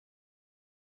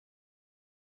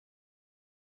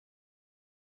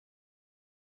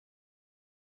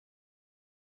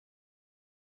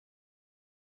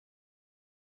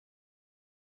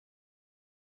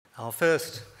Our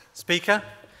first speaker,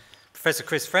 Professor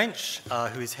Chris French,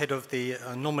 who is head of the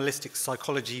Normalistic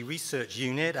Psychology Research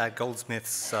Unit at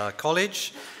Goldsmiths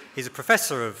College. He's a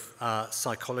professor of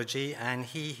psychology, and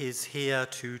he is here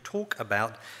to talk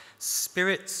about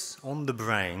spirits on the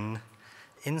brain,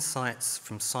 insights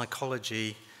from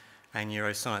psychology and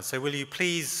neuroscience. So will you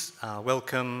please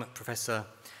welcome Professor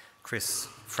Chris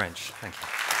French. Thank you.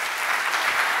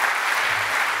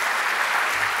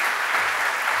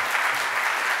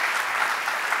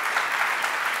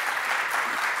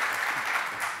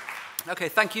 Okay,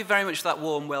 thank you very much for that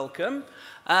warm welcome.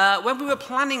 When we were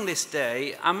planning this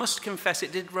day, I must confess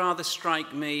it did rather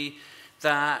strike me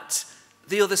that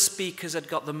the other speakers had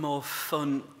got the more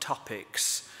fun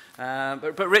topics.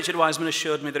 But Richard Wiseman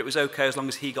assured me that it was okay as long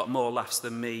as he got more laughs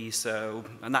than me,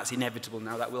 and that's inevitable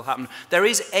now, that will happen. There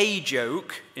is a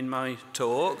joke in my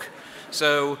talk,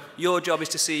 so your job is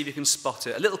to see if you can spot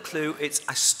it. A little clue, it's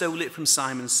I stole it from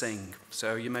Simon Singh,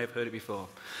 so you may have heard it before.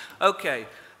 Okay.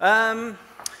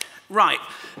 Right.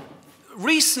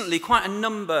 Recently, quite a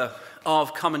number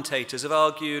of commentators have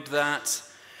argued that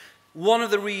one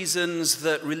of the reasons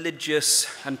that religious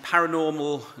and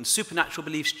paranormal and supernatural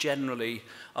beliefs generally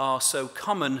are so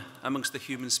common amongst the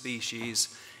human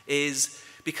species is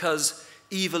because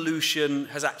evolution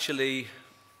has actually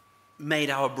made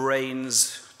our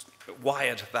brains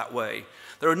wired that way.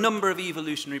 There are a number of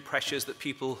evolutionary pressures that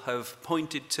people have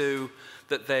pointed to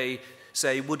that they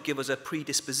say would give us a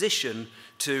predisposition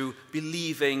to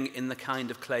believing in the kind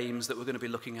of claims that we're going to be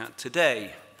looking at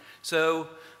today. So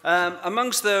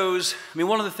amongst those, I mean,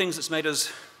 one of the things that's made us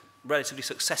relatively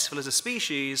successful as a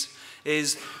species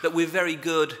is that we're very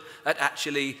good at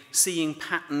actually seeing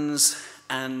patterns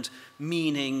and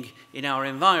meaning in our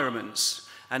environments.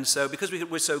 And so because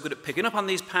we're so good at picking up on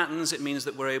these patterns, it means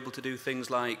that we're able to do things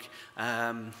like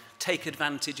take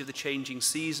advantage of the changing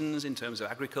seasons in terms of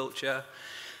agriculture.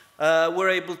 We're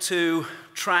able to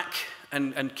track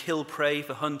and kill prey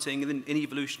for hunting in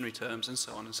evolutionary terms, and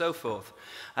so on and so forth.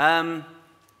 And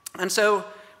so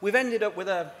we've ended up with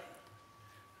a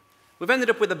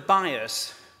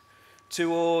bias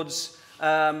towards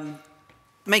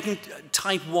making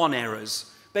type 1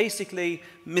 errors, basically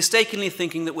mistakenly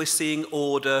thinking that we're seeing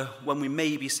order when we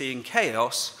may be seeing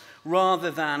chaos,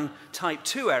 rather than type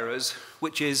 2 errors,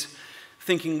 which is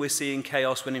thinking we're seeing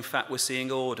chaos when in fact we're seeing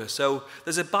order. So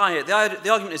there's a bias. The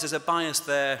argument is there's a bias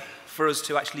there for us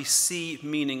to actually see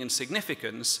meaning and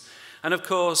significance. And of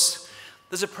course,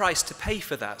 there's a price to pay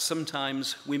for that.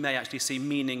 Sometimes we may actually see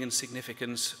meaning and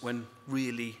significance when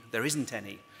really there isn't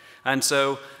any. And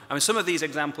so, I mean, some of these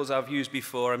examples I've used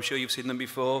before, I'm sure you've seen them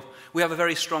before. We have a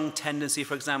very strong tendency,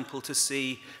 for example, to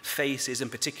see faces,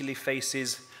 and particularly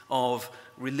faces of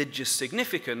religious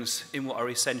significance in what are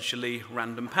essentially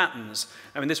random patterns.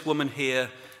 I mean, this woman here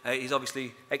is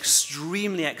obviously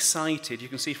extremely excited, you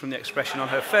can see from the expression on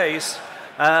her face,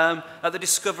 at the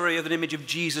discovery of an image of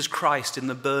Jesus Christ in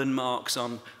the burn marks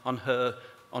on her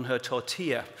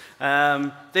tortilla.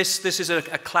 This is a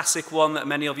classic one that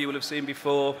many of you will have seen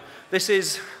before. This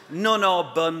is Nun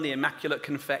or Bun, the Immaculate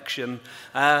Confection.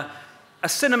 A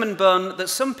cinnamon bun that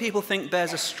some people think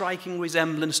bears a striking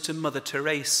resemblance to Mother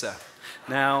Teresa.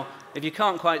 Now, if you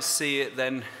can't quite see it,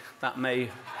 then that may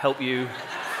help you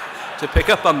to pick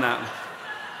up on that.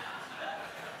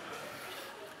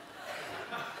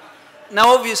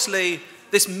 Now, obviously,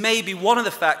 this may be one of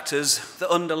the factors that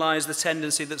underlies the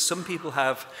tendency that some people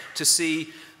have to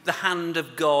see the hand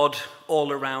of God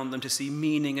all around them, to see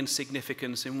meaning and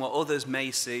significance in what others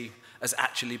may see as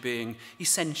actually being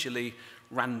essentially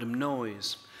random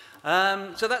noise.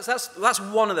 So that's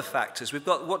one of the factors. We've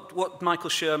got what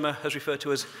Michael Shermer has referred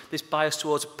to as this bias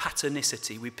towards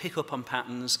patternicity. We pick up on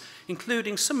patterns,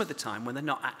 including some of the time when they're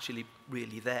not actually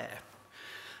really there.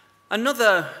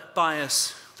 Another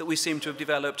bias that we seem to have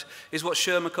developed is what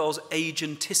Shermer calls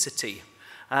agenticity.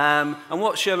 And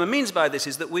what Shermer means by this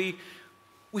is that we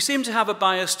seem to have a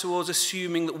bias towards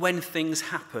assuming that when things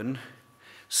happen,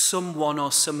 someone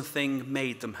or something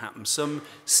made them happen. Some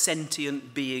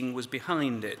sentient being was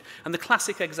behind it. And the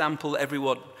classic example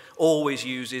everyone always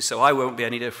uses, so I won't be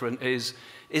any different, is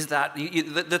that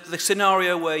the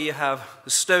scenario where you have the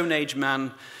Stone Age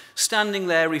man standing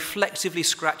there reflectively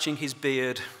scratching his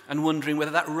beard and wondering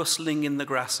whether that rustling in the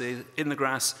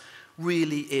grass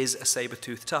really is a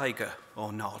saber-toothed tiger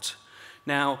or not.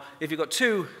 Now, if you've got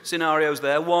two scenarios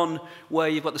there, one where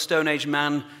you've got the Stone Age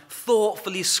man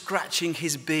thoughtfully scratching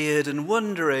his beard and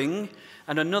wondering,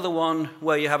 and another one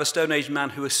where you have a Stone Age man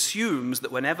who assumes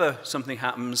that whenever something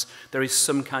happens, there is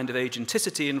some kind of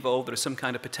agenticity involved, there is some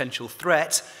kind of potential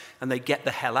threat, and they get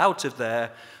the hell out of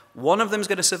there, one of them is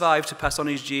going to survive to pass on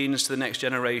his genes to the next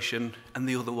generation, and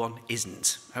the other one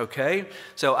isn't, okay?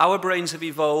 So our brains have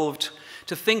evolved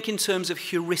to think in terms of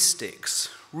heuristics,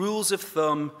 rules of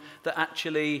thumb that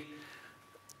actually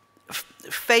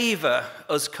favor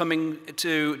us coming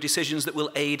to decisions that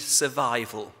will aid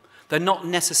survival. They're not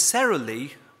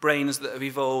necessarily brains that have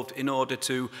evolved in order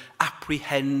to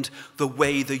apprehend the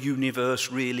way the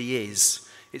universe really is.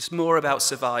 It's more about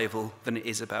survival than it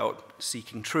is about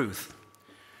seeking truth.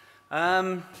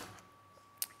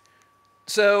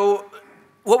 So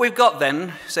what we've got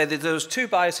then, say that those two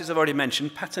biases I've already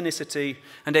mentioned, patternicity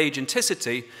and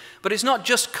agenticity, but it's not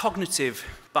just cognitive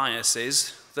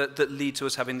biases that lead to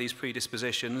us having these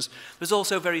predispositions. There's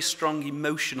also very strong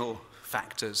emotional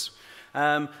factors.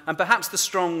 And perhaps the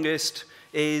strongest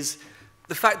is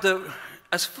the fact that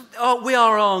we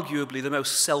are arguably the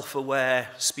most self-aware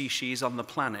species on the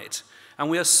planet, and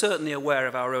we are certainly aware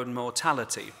of our own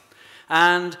mortality.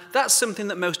 And that's something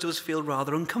that most of us feel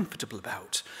rather uncomfortable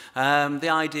about. The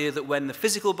idea that when the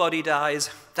physical body dies,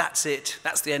 that's it,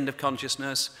 that's the end of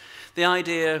consciousness. The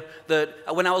idea that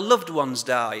when our loved ones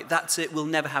die, that's it, we'll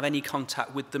never have any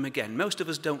contact with them again. Most of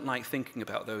us don't like thinking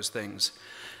about those things.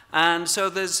 And so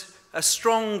there's a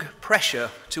strong pressure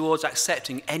towards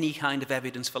accepting any kind of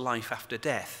evidence for life after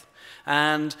death.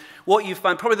 And what you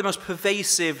find, probably the most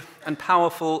pervasive and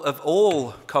powerful of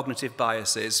all cognitive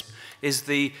biases, is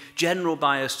the general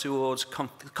bias towards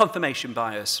confirmation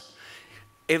bias.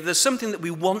 If there's something that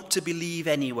we want to believe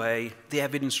anyway, the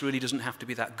evidence really doesn't have to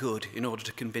be that good in order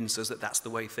to convince us that that's the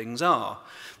way things are.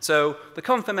 So the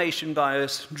confirmation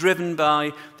bias, driven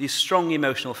by these strong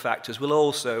emotional factors, will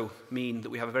also mean that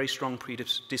we have a very strong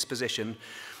predisposition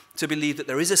to believe that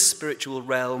there is a spiritual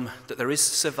realm, that there is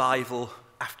survival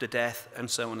after death, and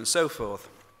so on and so forth.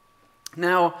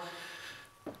 Now,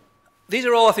 these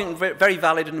are all, I think, very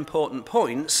valid and important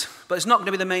points, but it's not going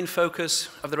to be the main focus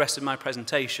of the rest of my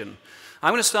presentation.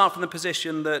 I'm going to start from the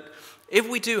position that if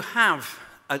we do have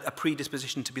a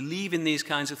predisposition to believe in these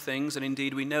kinds of things, and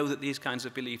indeed we know that these kinds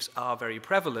of beliefs are very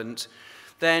prevalent,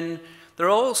 then there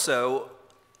also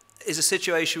is a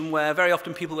situation where very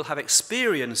often people will have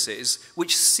experiences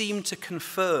which seem to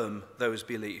confirm those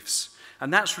beliefs.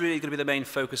 And that's really going to be the main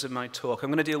focus of my talk. I'm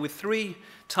going to deal with three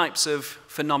types of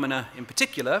phenomena in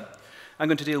particular. I'm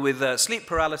going to deal with sleep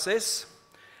paralysis,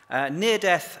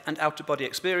 near-death and out-of-body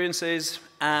experiences,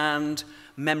 and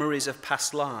memories of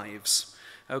past lives.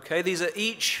 Okay, these are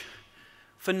each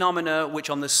phenomena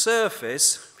which on the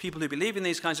surface, people who believe in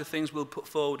these kinds of things will put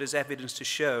forward as evidence to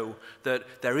show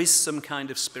that there is some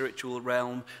kind of spiritual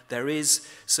realm, there is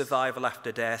survival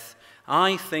after death.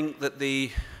 I think that the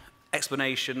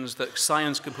explanations that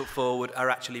science can put forward are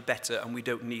actually better, and we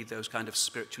don't need those kind of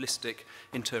spiritualistic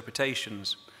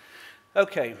interpretations.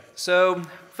 Okay, so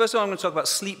first of all I'm going to talk about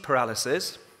sleep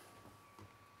paralysis.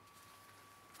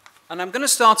 And I'm going to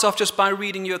start off just by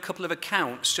reading you a couple of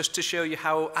accounts just to show you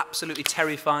how absolutely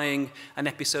terrifying an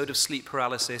episode of sleep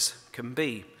paralysis can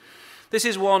be. This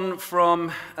is one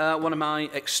from one of my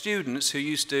ex-students who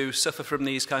used to suffer from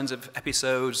these kinds of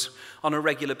episodes on a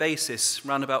regular basis,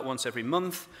 around about once every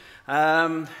month.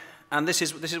 And this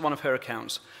is one of her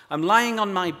accounts. I'm lying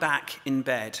on my back in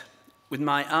bed, with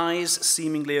my eyes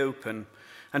seemingly open,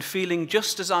 and feeling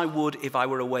just as I would if I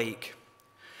were awake.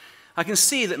 I can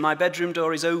see that my bedroom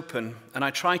door is open, and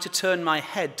I try to turn my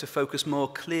head to focus more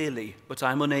clearly, but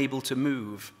I'm unable to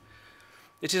move.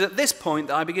 It is at this point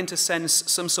that I begin to sense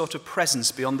some sort of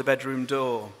presence beyond the bedroom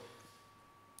door.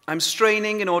 I'm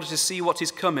straining in order to see what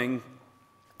is coming,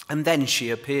 and then she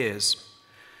appears.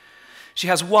 She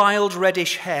has wild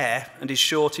reddish hair and is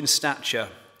short in stature.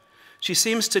 She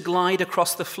seems to glide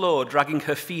across the floor, dragging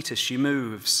her feet as she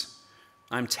moves.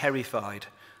 I'm terrified.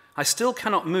 I still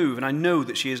cannot move, and I know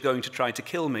that she is going to try to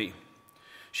kill me.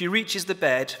 She reaches the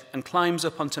bed and climbs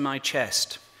up onto my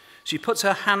chest. She puts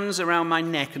her hands around my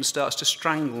neck and starts to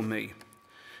strangle me.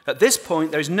 At this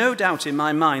point, there is no doubt in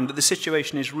my mind that the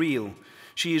situation is real.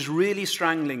 She is really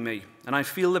strangling me, and I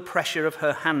feel the pressure of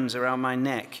her hands around my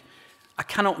neck. I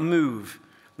cannot move.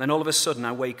 Then all of a sudden,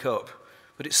 I wake up.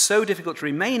 But it's so difficult to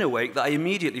remain awake that I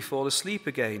immediately fall asleep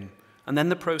again. And then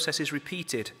the process is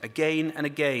repeated again and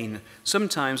again,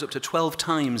 sometimes up to 12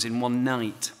 times in one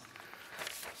night.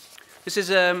 This is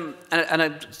an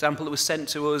example that was sent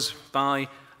to us by,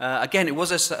 again, it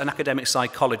was an academic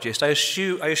psychologist. I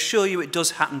assure you it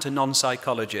does happen to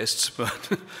non-psychologists,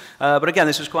 but again,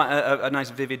 this was quite a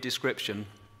nice, vivid description.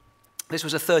 This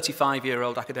was a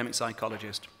 35-year-old academic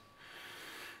psychologist.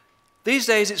 These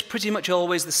days, it's pretty much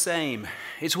always the same.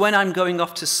 It's when I'm going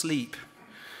off to sleep.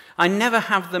 I never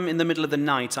have them in the middle of the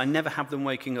night. I never have them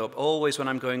waking up, always when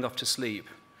I'm going off to sleep.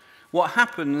 what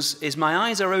happens is my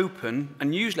eyes are open,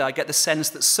 and usually I get the sense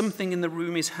that something in the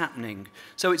room is happening.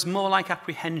 So it's more like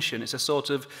apprehension. It's a sort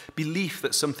of belief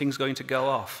that something's going to go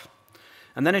off.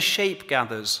 And then a shape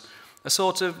gathers. A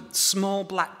sort of small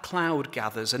black cloud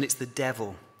gathers, and it's the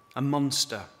devil, a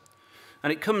monster.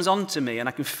 And it comes onto me, and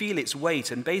I can feel its weight,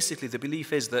 and basically the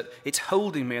belief is that it's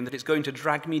holding me and that it's going to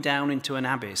drag me down into an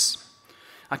abyss.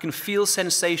 I can feel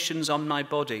sensations on my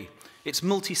body. It's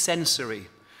multisensory.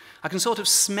 I can sort of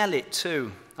smell it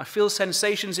too. I feel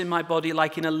sensations in my body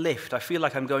like in a lift. I feel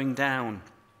like I'm going down.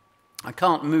 I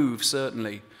can't move,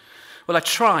 certainly. Well, I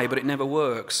try, but it never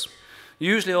works.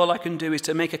 Usually all I can do is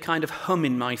to make a kind of hum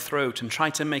in my throat and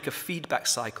try to make a feedback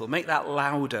cycle, make that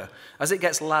louder. As it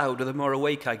gets louder, the more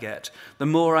awake I get, the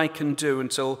more I can do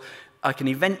until I can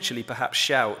eventually perhaps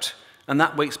shout, and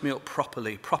that wakes me up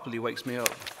properly wakes me up.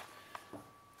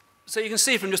 So you can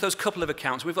see from just those couple of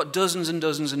accounts, we've got dozens and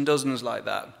dozens and dozens like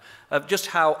that, of just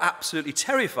how absolutely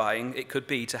terrifying it could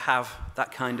be to have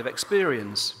that kind of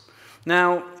experience.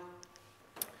 Now,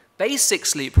 basic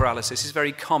sleep paralysis is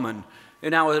very common.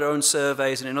 In our own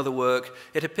surveys and in other work,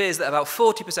 it appears that about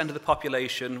 40% of the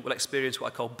population will experience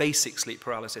what I call basic sleep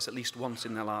paralysis at least once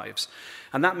in their lives.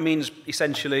 And that means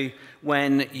essentially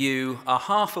when you are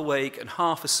half awake and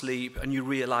half asleep and you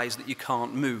realize that you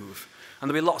can't move. And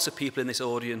there'll be lots of people in this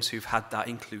audience who've had that,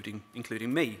 including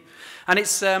me. And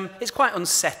it's quite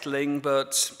unsettling,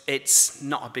 but it's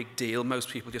not a big deal. Most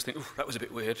people just think, oh, that was a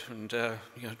bit weird, and try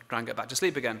and get back to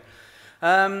sleep again.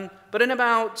 But in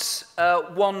about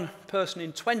 1 person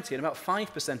in 20, and about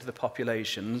 5% of the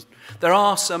population, there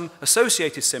are some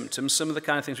associated symptoms, some of the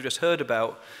kind of things we just heard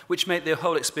about, which make the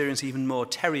whole experience even more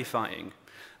terrifying.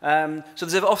 So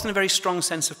there's often a very strong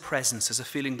sense of presence. There's a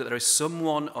feeling that there is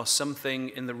someone or something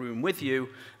in the room with you,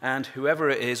 and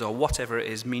whoever it is or whatever it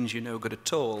is means you're no good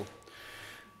at all.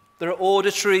 There are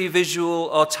auditory, visual,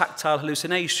 or tactile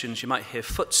hallucinations. You might hear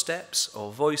footsteps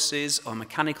or voices or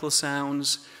mechanical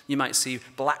sounds. You might see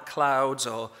black clouds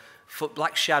or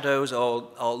black shadows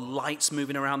or lights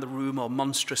moving around the room or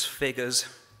monstrous figures.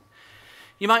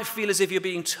 You might feel as if you're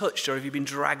being touched or if you've been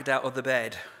dragged out of the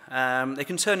bed. They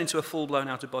can turn into a full-blown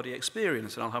out-of-body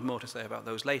experience, and I'll have more to say about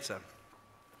those later.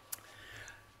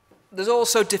 There's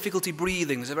also difficulty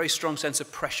breathing. There's a very strong sense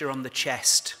of pressure on the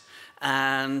chest.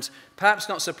 And perhaps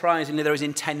not surprisingly, there is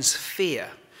intense fear.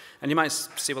 And you might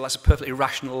see, well, that's a perfectly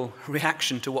rational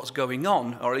reaction to what's going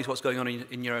on, or at least what's going on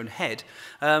in your own head.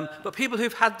 But people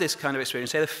who've had this kind of experience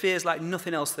say the fear's like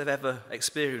nothing else they've ever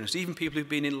experienced, even people who've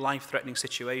been in life-threatening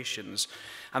situations.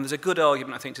 And there's a good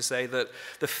argument, I think, to say that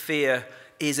the fear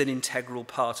is an integral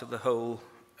part of the whole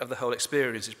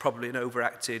experience. It's probably an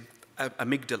overacted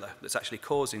amygdala that's actually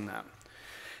causing that.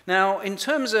 Now, in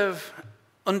terms of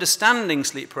understanding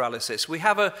sleep paralysis, we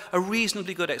have a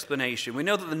reasonably good explanation. We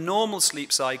know that the normal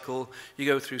sleep cycle, you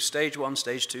go through stage 1,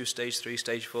 stage 2, stage 3,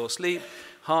 stage 4 sleep,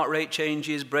 heart rate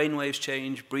changes, brain waves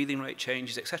change, breathing rate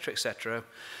changes, etc., etc.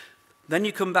 Then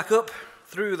you come back up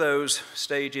through those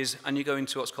stages and you go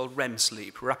into what's called REM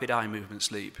sleep, rapid eye movement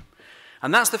sleep.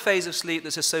 And that's the phase of sleep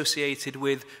that's associated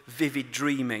with vivid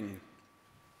dreaming.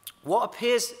 What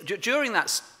appears during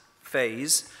that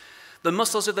phase, the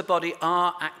muscles of the body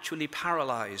are actually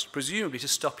paralyzed, presumably to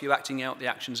stop you acting out the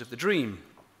actions of the dream.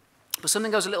 But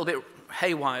something goes a little bit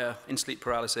haywire in sleep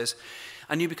paralysis,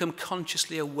 and you become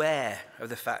consciously aware of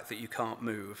the fact that you can't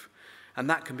move. And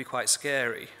that can be quite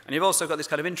scary. And you've also got this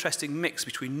kind of interesting mix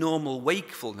between normal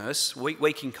wakefulness,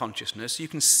 waking consciousness. You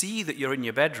can see that you're in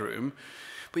your bedroom,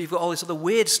 but you've got all this other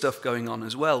weird stuff going on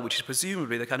as well, which is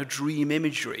presumably the kind of dream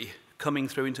imagery coming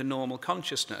through into normal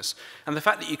consciousness. And the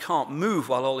fact that you can't move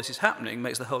while all this is happening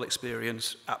makes the whole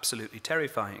experience absolutely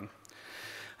terrifying.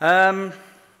 Whenever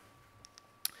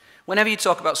you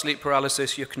talk about sleep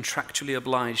paralysis, you're contractually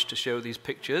obliged to show these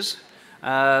pictures.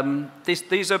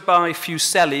 These are by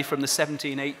Fuseli from the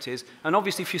 1780s. And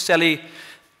obviously Fuseli,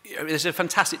 there's a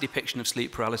fantastic depiction of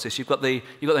sleep paralysis. You've got the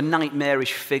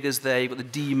nightmarish figures there, you've got the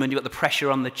demon, you've got the pressure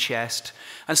on the chest.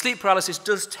 And sleep paralysis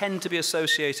does tend to be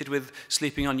associated with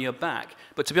sleeping on your back.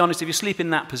 But to be honest, if you sleep in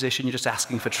that position, you're just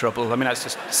asking for trouble. I mean, that's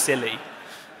just silly.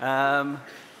 And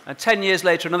 10 years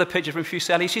later, another picture from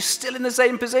Fuseli, she's still in the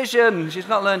same position. She's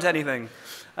not learned anything.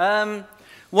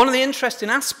 One of the interesting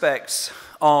aspects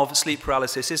of sleep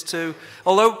paralysis is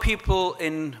although people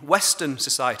in Western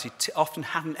society often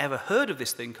haven't ever heard of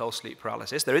this thing called sleep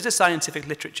paralysis, there is a scientific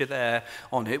literature there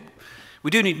on it.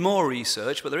 We do need more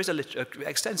research, but there is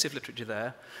extensive literature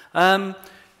there.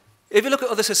 If you look at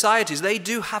other societies, they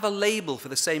do have a label for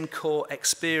the same core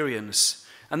experience,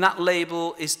 and that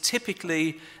label is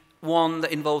typically one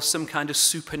that involves some kind of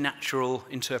supernatural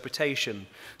interpretation.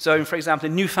 So, for example,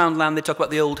 in Newfoundland, they talk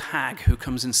about the old hag who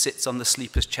comes and sits on the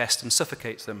sleeper's chest and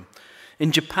suffocates them.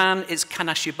 In Japan, it's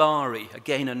kanashibari,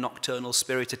 again a nocturnal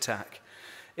spirit attack.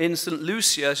 In St.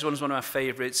 Lucia, this one's one of my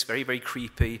favourites, very, very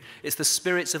creepy. It's the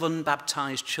spirits of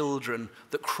unbaptized children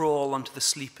that crawl onto the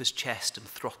sleeper's chest and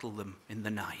throttle them in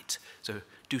the night. So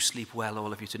do sleep well,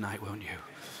 all of you, tonight, won't you?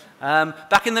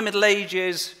 Back in the Middle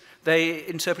Ages, they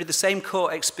interpreted the same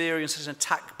court experience as an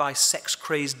attack by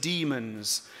sex-crazed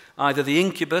demons. Either the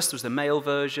incubus, was the male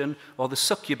version, or the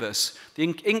succubus.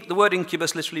 The word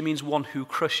incubus literally means one who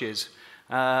crushes.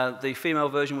 The female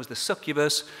version was the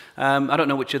succubus. I don't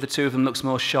know which of the two of them looks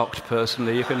more shocked,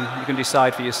 personally. You can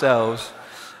decide for yourselves.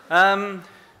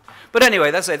 But anyway,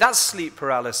 that's sleep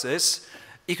paralysis.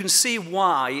 You can see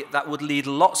why that would lead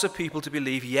lots of people to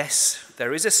believe, yes,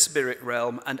 there is a spirit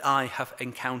realm, and I have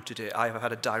encountered it. I have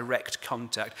had a direct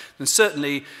contact. And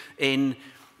certainly in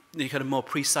the kind of more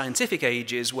pre-scientific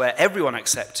ages where everyone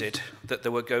accepted that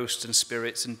there were ghosts and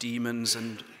spirits and demons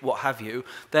and what have you,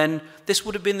 then this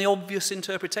would have been the obvious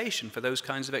interpretation for those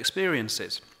kinds of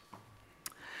experiences.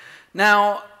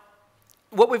 Now,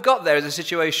 what we've got there is a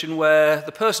situation where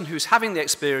the person who's having the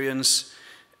experience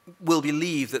will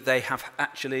believe that they have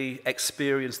actually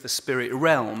experienced the spirit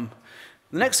realm.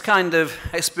 The next kind of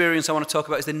experience I want to talk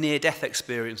about is the near-death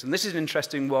experience. And this is an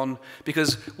interesting one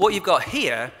because what you've got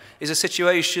here is a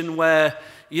situation where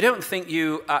you don't think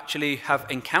you actually have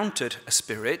encountered a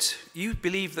spirit. You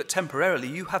believe that temporarily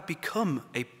you have become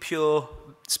a pure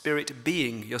spirit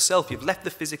being yourself. You've left the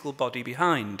physical body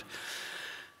behind.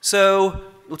 So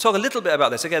we'll talk a little bit about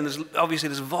this. Again, obviously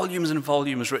there's volumes and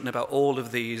volumes written about all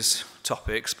of these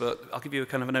topics, but I'll give you a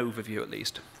kind of an overview at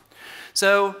least.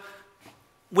 So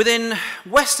within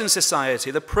Western society,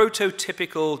 the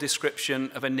prototypical description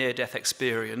of a near-death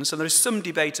experience, and there is some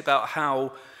debate about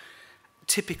how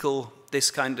typical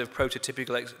this kind of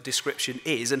prototypical description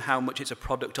is and how much it's a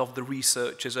product of the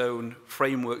researcher's own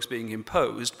frameworks being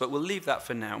imposed, but we'll leave that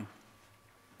for now.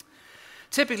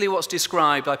 Typically what's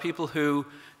described by people who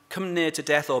come near to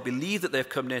death or believe that they've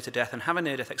come near to death and have a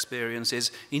near-death experience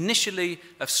is initially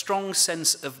a strong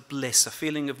sense of bliss, a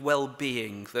feeling of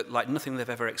well-being that like nothing they've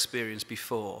ever experienced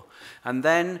before. And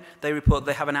then they report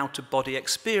they have an out-of-body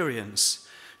experience.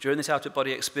 During this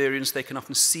out-of-body experience, they can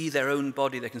often see their own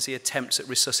body. They can see attempts at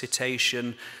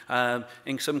resuscitation.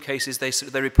 In some cases,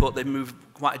 they report they move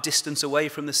quite a distance away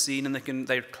from the scene, and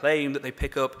they claim that they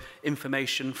pick up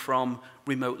information from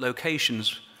remote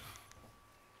locations.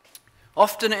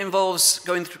 Often it involves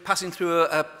passing through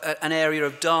an area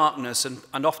of darkness,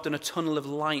 and often a tunnel of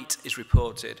light is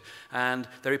reported. And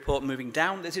they report moving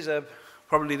down. This is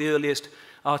probably the earliest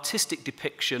artistic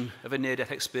depiction of a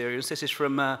near-death experience. This is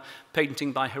from a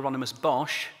painting by Hieronymus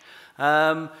Bosch.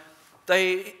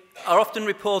 They often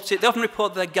report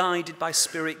that they're guided by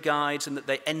spirit guides and that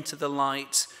they enter the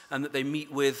light and that they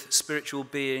meet with spiritual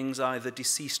beings, either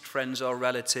deceased friends or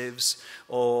relatives,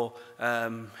 or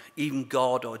even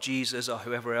God or Jesus or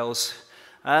whoever else.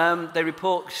 They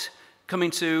report coming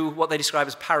to what they describe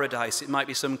as paradise. It might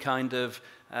be some kind of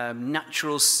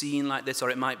natural scene like this, or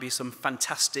it might be some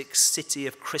fantastic city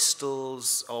of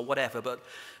crystals or whatever, but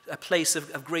a place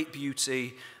of great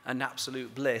beauty and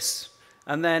absolute bliss.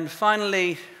 And then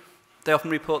finally, they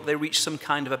often report they reach some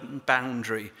kind of a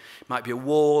boundary. It might be a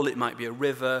wall, it might be a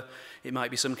river, it might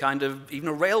be some kind of, even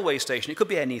a railway station, it could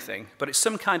be anything, but it's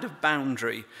some kind of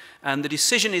boundary. And the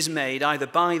decision is made either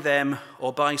by them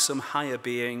or by some higher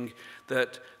being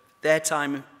that their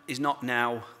time is not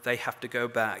now, they have to go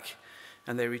back.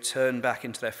 And they return back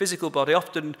into their physical body,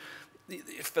 often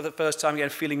for the first time again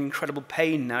feeling incredible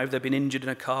pain now. If they've been injured in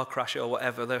a car crash or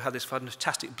whatever, they've had this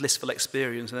fantastic blissful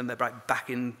experience, and then they're back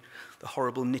in the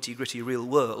horrible nitty-gritty real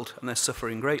world, and they're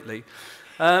suffering greatly.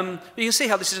 You can see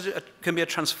how this can be a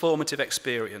transformative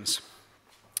experience.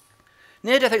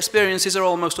 Near-death experiences are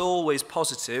almost always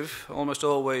positive, almost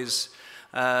always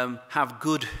have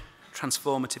good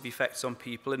transformative effects on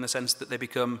people in the sense that they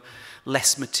become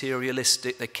less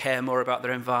materialistic, they care more about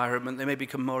their environment, they may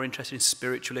become more interested in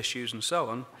spiritual issues and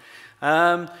so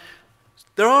on.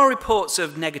 There are reports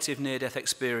of negative near-death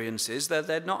experiences.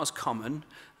 They're not as common.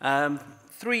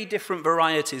 3 different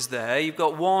varieties there. You've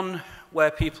got one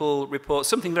where people report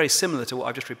something very similar to what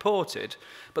I've just reported,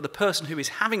 but the person who is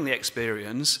having the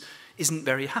experience isn't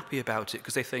very happy about it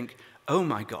because they think, oh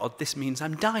my God, this means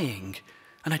I'm dying.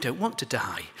 And I don't want to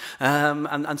die.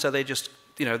 And so they just,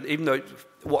 even though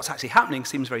what's actually happening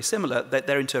seems very similar,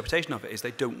 their interpretation of it is they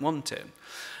don't want it.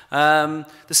 The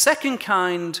second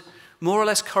kind more or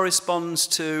less corresponds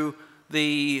to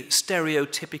the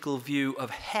stereotypical view of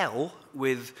hell,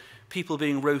 with people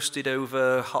being roasted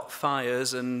over hot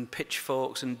fires and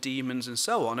pitchforks and demons and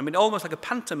so on. I mean, almost like a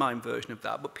pantomime version of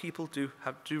that, but people do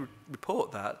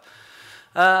report that.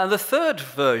 The third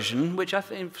version, which I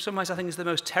think, in some ways I think is the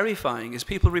most terrifying, is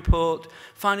people report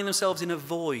finding themselves in a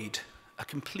void, a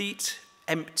complete,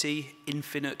 empty,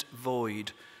 infinite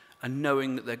void, and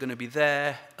knowing that they're going to be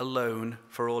there alone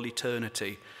for all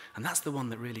eternity. And that's the one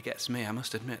that really gets me, I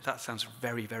must admit. That sounds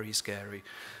very, very scary.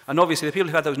 And obviously the people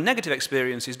who had those negative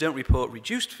experiences don't report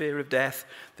reduced fear of death,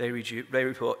 they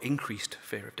report increased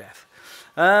fear of death.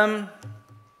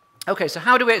 Okay, so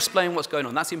how do we explain what's going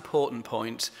on? That's the important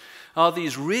point. Are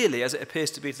these really, as it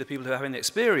appears to be to the people who are having the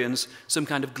experience, some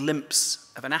kind of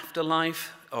glimpse of an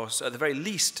afterlife, or at the very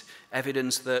least,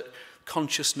 evidence that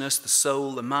consciousness, the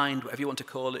soul, the mind, whatever you want to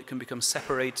call it, can become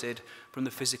separated from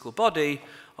the physical body,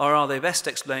 or are they best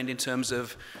explained in terms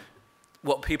of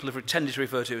what people have tended to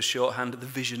refer to as shorthand, the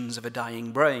visions of a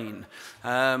dying brain?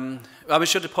 I was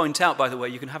sure to point out, by the way,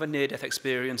 you can have a near-death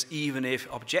experience even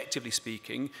if, objectively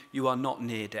speaking, you are not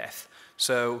near death.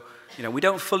 So, we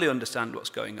don't fully understand what's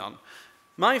going on.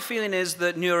 My feeling is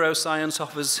that neuroscience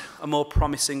offers a more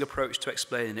promising approach to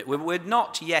explaining it. We're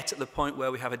not yet at the point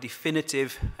where we have a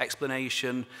definitive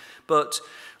explanation, but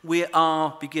we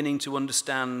are beginning to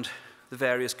understand the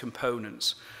various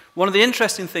components. One of the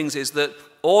interesting things is that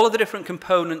all of the different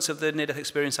components of the near-death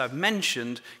experience I've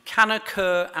mentioned can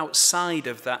occur outside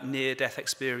of that near-death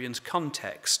experience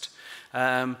context.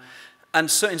 And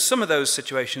so in some of those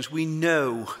situations, we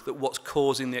know that what's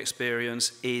causing the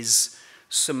experience is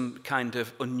some kind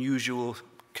of unusual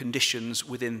conditions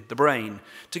within the brain.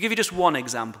 To give you just one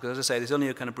example, because as I say, there's only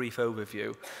a kind of brief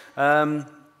overview,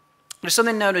 there's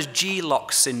something known as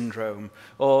G-lock syndrome,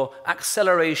 or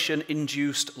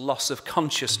acceleration-induced loss of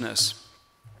consciousness.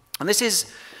 And this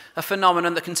is a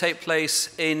phenomenon that can take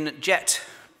place in jet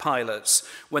pilots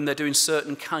when they're doing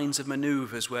certain kinds of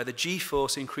maneuvers where the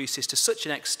G-force increases to such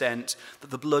an extent that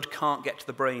the blood can't get to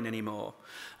the brain anymore.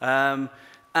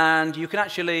 And you can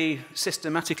actually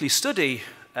systematically study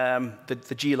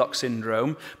the G-lock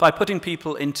syndrome by putting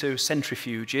people into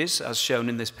centrifuges, as shown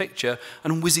in this picture,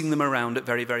 and whizzing them around at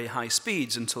very, very high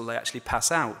speeds until they actually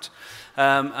pass out.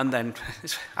 And then,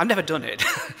 I've never done it.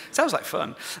 Sounds like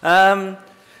fun.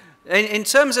 In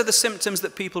terms of the symptoms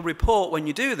that people report when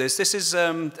you do this, this is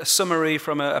a summary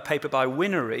from a paper by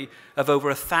Winery of over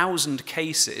 1,000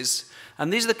 cases,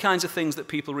 and these are the kinds of things that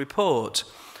people report.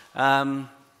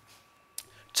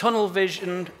 Tunnel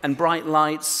vision and bright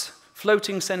lights,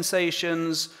 floating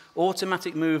sensations,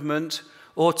 automatic movement,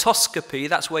 autoscopy,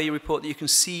 that's where you report that you can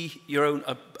see your own,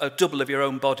 a double of your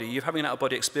own body. You're having an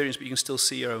out-of-body experience, but you can still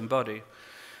see your own body.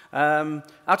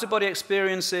 Out-of-body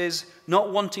experiences,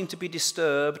 not wanting to be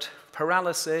disturbed,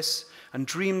 paralysis, and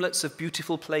dreamlets of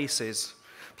beautiful places.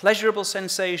 Pleasurable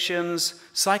sensations,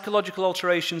 psychological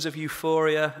alterations of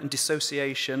euphoria and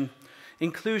dissociation,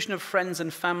 inclusion of friends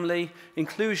and family,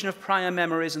 inclusion of prior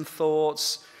memories and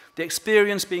thoughts, the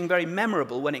experience being very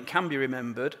memorable when it can be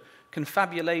remembered,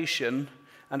 confabulation,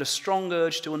 and a strong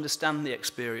urge to understand the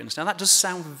experience. Now that does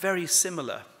sound very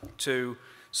similar to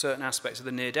certain aspects of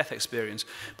the near-death experience,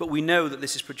 but we know that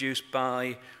this is produced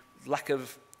by lack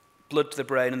of blood to the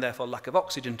brain and therefore lack of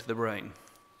oxygen to the brain.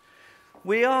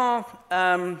 We are,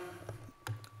 one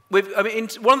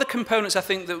of the components I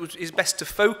think that is best to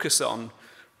focus on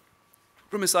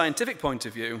from a scientific point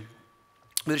of view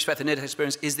with respect to near-death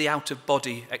experience is the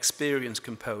out-of-body experience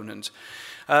component.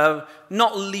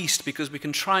 Not least because we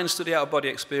can try and study out-of-body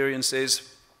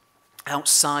experiences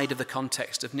outside of the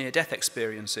context of near-death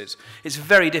experiences. It's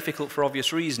very difficult for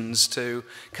obvious reasons to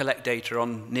collect data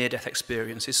on near-death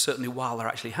experiences, certainly while they're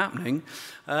actually happening,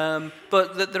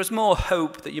 but there's more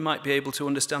hope that you might be able to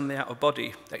understand the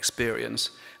out-of-body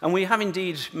experience. And we have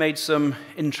indeed made some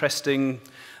interesting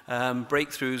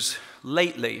breakthroughs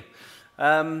lately.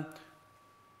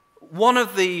 One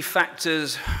of the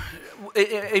factors,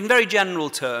 in very general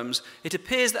terms, it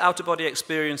appears that out-of-body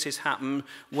experiences happen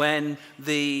when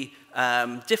the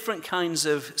different kinds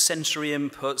of sensory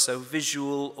inputs, so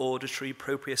visual, auditory,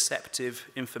 proprioceptive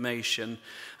information,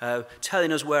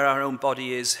 telling us where our own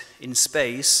body is in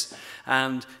space,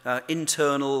 and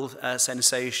internal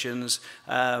sensations,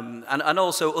 and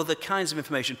also other kinds of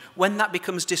information. When that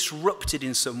becomes disrupted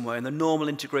in some way and the normal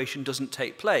integration doesn't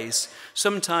take place,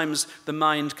 sometimes the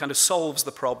mind kind of solves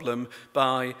the problem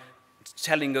by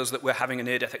telling us that we're having a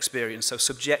near-death experience. So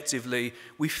subjectively,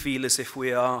 we feel as if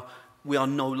we are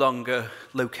no longer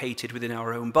located within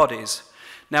our own bodies.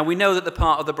 Now, we know that the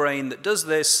part of the brain that does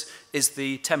this is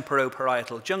the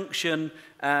temporoparietal junction,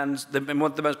 and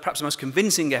perhaps the most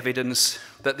convincing evidence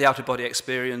that the out-of-body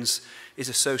experience is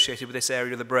associated with this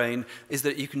area of the brain is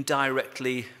that you can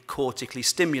directly cortically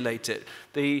stimulate it.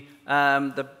 The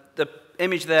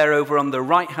image there over on the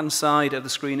right-hand side of the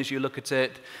screen as you look at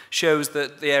it shows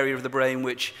that the area of the brain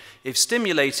which, if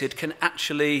stimulated, can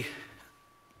actually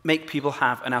make people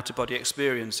have an out-of-body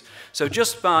experience. So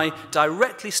just by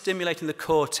directly stimulating the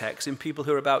cortex in people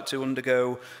who are about to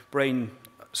undergo brain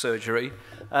surgery,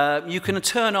 you can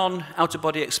turn on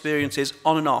out-of-body experiences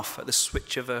on and off at the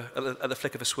switch of at the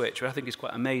flick of a switch, which I think is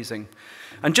quite amazing.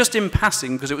 And just in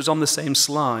passing, because it was on the same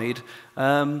slide,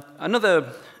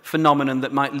 another phenomenon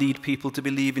that might lead people to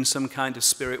believe in some kind of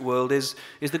spirit world is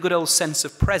the good old sense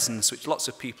of presence, which lots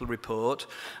of people report.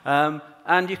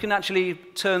 And you can actually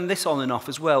turn this on and off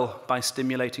as well by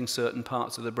stimulating certain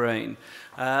parts of the brain.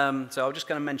 So I'll just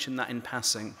kind of mention that in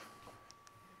passing.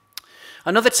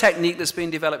 Another technique that's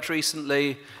been developed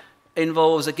recently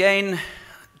involves, again,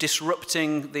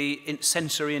 disrupting the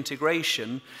sensory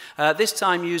integration, this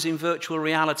time using virtual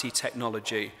reality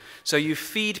technology. So you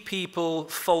feed people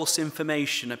false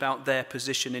information about their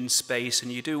position in space,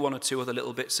 and you do one or two other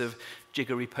little bits of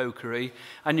jiggery-pokery,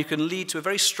 and you can lead to a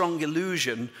very strong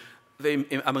illusion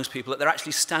amongst people that they're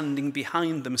actually standing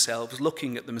behind themselves,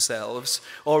 looking at themselves,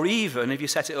 or even, if you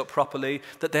set it up properly,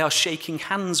 that they are shaking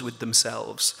hands with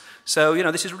themselves. So, you know,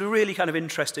 this is really kind of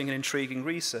interesting and intriguing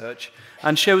research,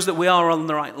 and shows that we are on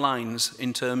the right lines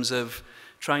in terms of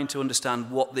trying to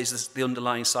understand what is the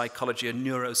underlying psychology and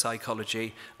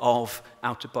neuropsychology of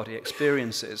out-of-body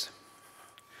experiences.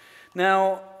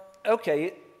 Now,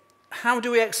 okay, how do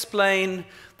we explain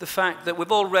the fact that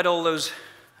we've all read all those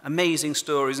amazing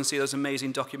stories and see those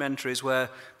amazing documentaries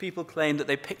where people claim that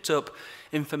they picked up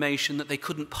information that they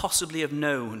couldn't possibly have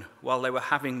known while they were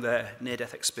having their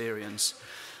near-death experience?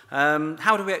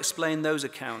 How do we explain those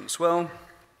accounts? Well,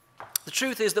 the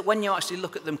truth is that when you actually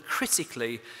look at them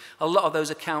critically, a lot of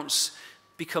those accounts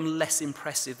become less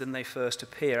impressive than they first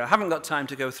appear. I haven't got time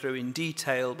to go through in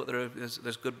detail, but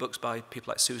there's good books by people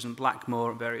like Susan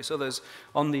Blackmore and various others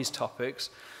on these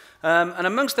topics. And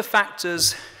amongst the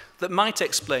factors that might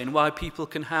explain why people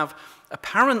can have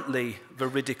apparently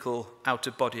veridical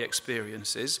out-of-body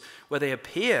experiences, where they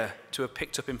appear to have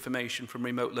picked up information from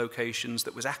remote locations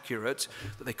that was accurate,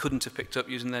 that they couldn't have picked up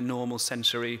using their normal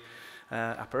sensory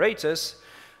apparatus.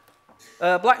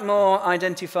 Blackmore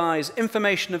identifies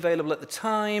information available at the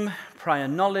time, prior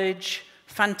knowledge,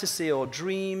 fantasy or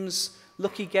dreams,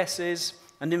 lucky guesses,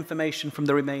 and information from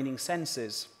the remaining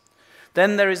senses.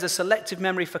 Then there is the selective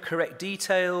memory for correct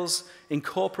details,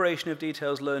 incorporation of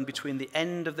details learned between the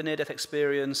end of the near-death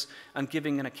experience and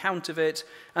giving an account of it,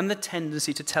 and the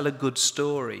tendency to tell a good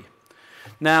story.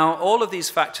 Now, all of these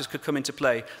factors could come into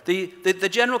play. The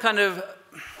general kind of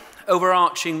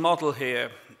overarching model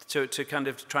here to kind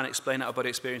of try and explain out-of-body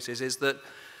experiences is that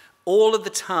all of the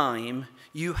time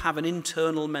you have an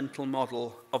internal mental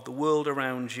model of the world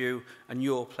around you and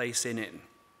your place in it.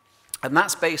 And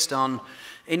that's based on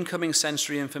incoming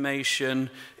sensory information,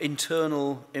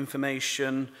 internal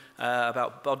information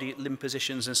about body limb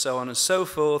positions and so on and so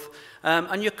forth.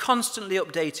 And you're constantly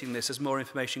updating this as more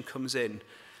information comes in.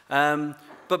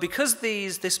 But because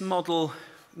this model,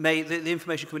 the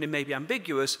information coming in may be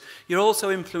ambiguous, you're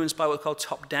also influenced by what are called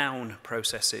top-down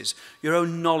processes, your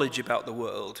own knowledge about the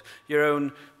world, your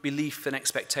own belief and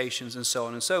expectations and so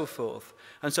on and so forth.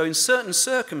 And so in certain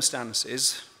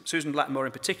circumstances, Susan Blackmore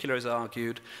in particular has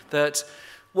argued that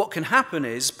what can happen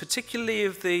is, particularly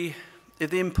if the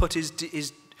input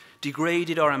is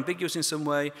degraded or ambiguous in some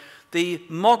way, the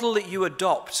model that you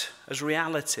adopt as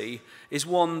reality is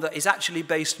one that is actually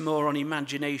based more on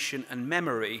imagination and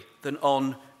memory than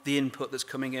on the input that's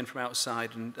coming in from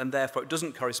outside, and therefore it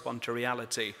doesn't correspond to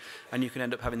reality, and you can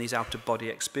end up having these out-of-body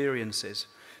experiences.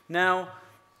 Now,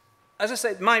 as I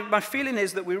say, my feeling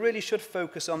is that we really should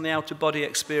focus on the out-of-body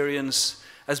experience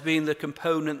as being the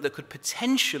component that could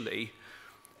potentially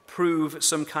prove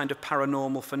some kind of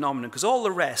paranormal phenomenon, because all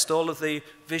the rest, all of the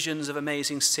visions of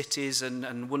amazing cities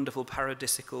and wonderful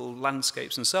paradisical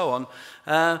landscapes and so on,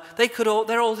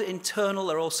 they're all internal,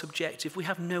 they're all subjective. We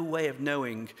have no way of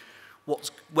knowing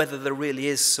whether there really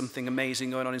is something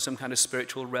amazing going on in some kind of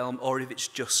spiritual realm, or if it's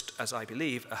just, as I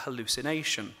believe, a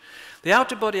hallucination. The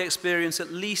out-of-body experience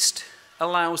at least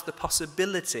allows the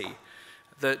possibility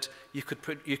that you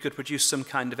could produce some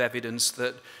kind of evidence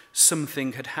that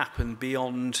something had happened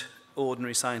beyond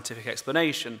ordinary scientific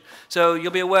explanation. So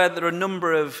you'll be aware that there are a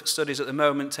number of studies at the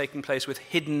moment taking place with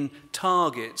hidden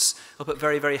targets up at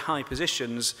very, very high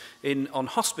positions on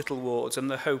hospital wards, and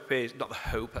the hope is, not the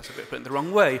hope, that's a bit put in the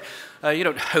wrong way, you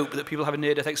don't hope that people have a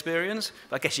near-death experience,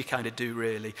 but I guess you kind of do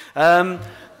really.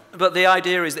 But the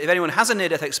idea is that if anyone has a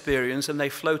near-death experience and they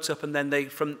float up and then they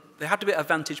have to be at a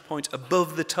vantage point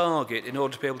above the target in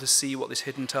order to be able to see what this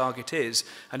hidden target is.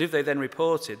 And if they then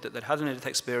reported that they'd had a near-death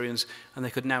experience and they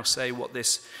could now say what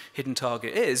this hidden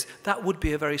target is, that would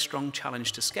be a very strong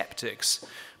challenge to skeptics.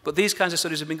 But these kinds of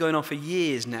studies have been going on for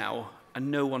years now,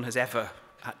 and no one has ever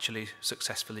actually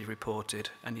successfully reported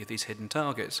any of these hidden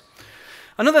targets.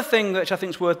 Another thing which I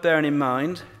think is worth bearing in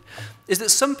mind is that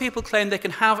some people claim they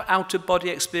can have out-of-body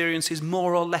experiences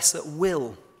more or less at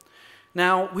will.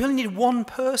 Now, we only need one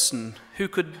person who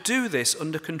could do this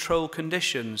under controlled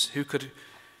conditions, who could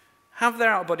have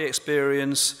their out-of-body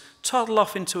experience, toddle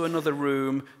off into another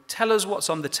room, tell us what's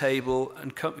on the table,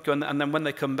 and then when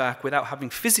they come back, without having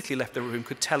physically left the room,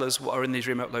 could tell us what are in these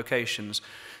remote locations.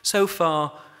 So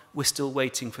far, we're still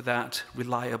waiting for that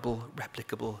reliable,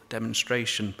 replicable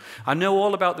demonstration. I know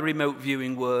all about the remote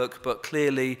viewing work, but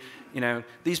clearly,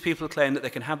 these people claim that they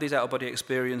can have these out-of-body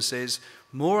experiences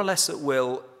more or less at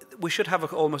will. We should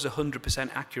have almost 100%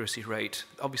 accuracy rate.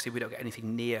 Obviously, we don't get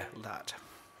anything near that.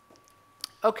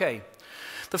 Okay,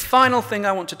 the final thing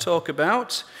I want to talk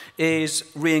about is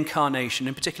reincarnation,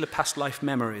 in particular past life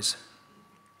memories.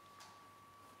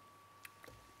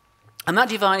 And that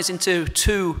divides into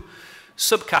two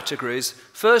subcategories.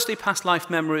 Firstly, past life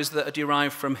memories that are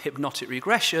derived from hypnotic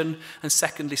regression, and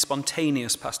secondly,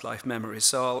 spontaneous past life memories.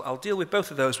 So I'll deal with both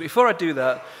of those. But before I do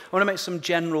that, I want to make some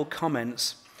general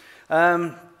comments.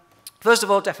 First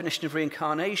of all, definition of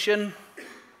reincarnation.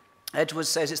 Edwards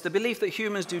says it's the belief that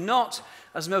humans do not,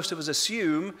 as most of us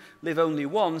assume, live only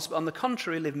once, but on the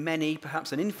contrary, live many,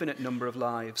 perhaps an infinite number of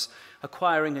lives,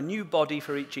 acquiring a new body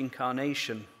for each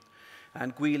incarnation.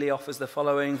 And Guili offers the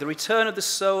following: the return of the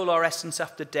soul or essence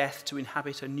after death to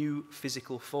inhabit a new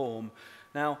physical form.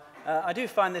 Now, I do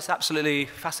find this absolutely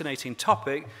fascinating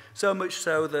topic, so much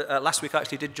so that last week I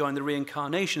actually did join the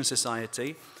Reincarnation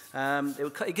Society.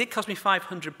 It did cost me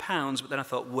 £500, but then I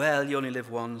thought, well, you only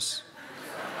live once.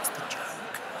 That's the joke.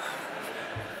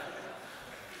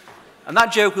 And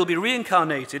that joke will be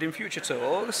reincarnated in future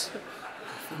talks,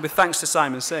 with thanks to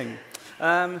Simon Singh.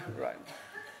 Right.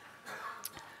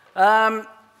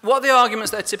 What are the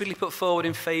arguments that are typically put forward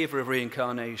in favour of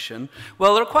reincarnation?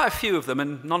 Well, there are quite a few of them,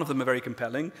 and none of them are very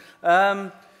compelling.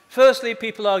 Firstly,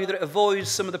 people argue that it avoids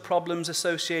some of the problems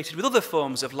associated with other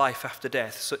forms of life after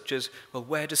death, such as, well,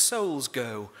 where do souls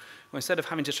go? Well, instead of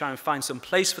having to try and find some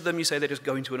place for them, you say they just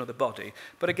go into another body.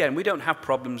 But again, we don't have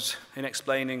problems in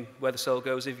explaining where the soul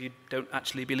goes if you don't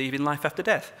actually believe in life after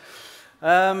death.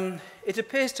 It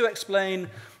appears to explain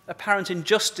apparent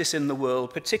injustice in the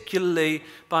world, particularly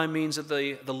by means of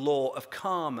the law of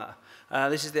karma.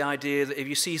 This is the idea that if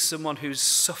you see someone who's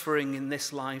suffering in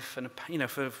this life and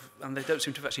they don't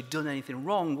seem to have actually done anything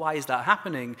wrong, why is that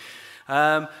happening?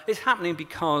 It's happening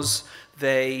because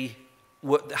they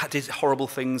did horrible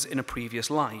things in a previous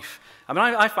life. I mean,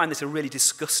 I find this a really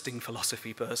disgusting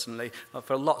philosophy, personally,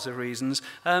 for lots of reasons.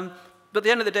 But at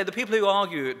the end of the day, the people who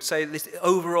argue it say this,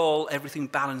 overall everything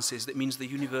balances. That means the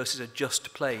universe is a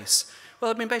just place.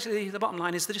 Well, I mean, basically, the bottom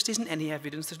line is there just isn't any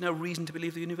evidence. There's no reason to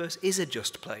believe the universe is a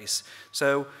just place.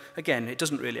 So, again, it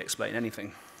doesn't really explain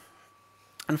anything.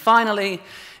 And finally,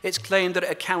 it's claimed that it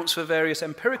accounts for various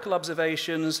empirical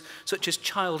observations, such as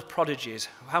child prodigies.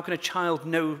 How can a child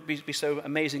be so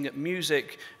amazing at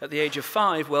music at the age of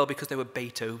 5? Well, because they were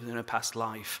Beethoven in a past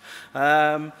life.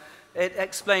 It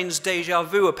explains déjà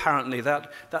vu, apparently,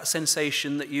 that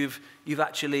sensation that you've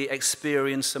actually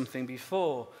experienced something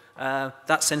before.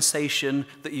 That sensation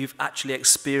that you've actually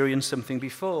experienced something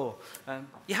before.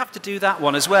 You have to do that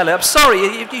one as well. I'm sorry,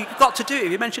 you've got to do it.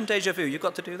 If you mentioned déjà vu, you've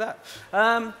got to do that.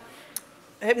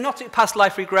 Hypnotic past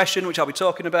life regression, which I'll be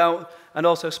talking about, and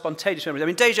also spontaneous memories. I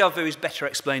mean, déjà vu is better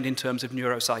explained in terms of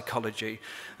neuropsychology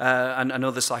and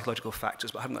other psychological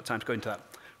factors, but I haven't got time to go into that.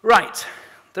 Right.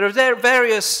 There are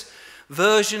various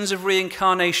versions of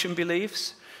reincarnation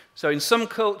beliefs. So in some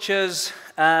cultures,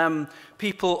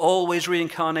 people always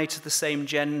reincarnate as the same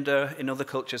gender. In other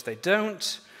cultures, they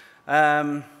don't.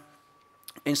 In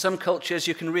some cultures,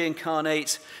 you can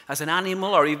reincarnate as an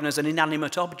animal or even as an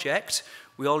inanimate object.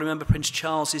 We all remember Prince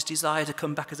Charles's desire to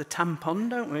come back as a tampon,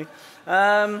 don't we?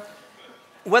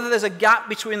 Whether there's a gap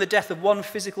between the death of one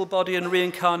physical body and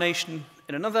reincarnation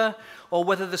in another, or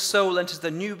whether the soul enters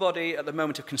the new body at the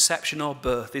moment of conception or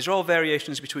birth. These are all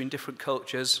variations between different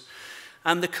cultures.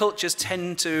 And the cultures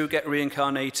tend to get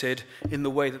reincarnated in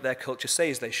the way that their culture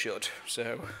says they should.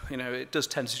 So, it does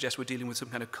tend to suggest we're dealing with some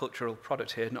kind of cultural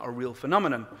product here, not a real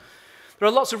phenomenon. There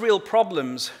are lots of real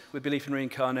problems with belief in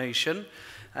reincarnation.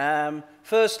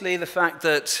 Firstly, the fact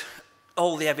that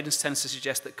all the evidence tends to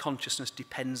suggest that consciousness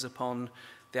depends upon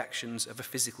the actions of a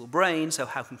physical brain, so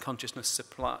how can consciousness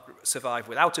survive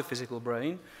without a physical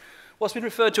brain? What's been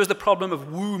referred to as the problem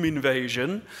of womb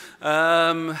invasion.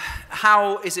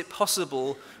 How is it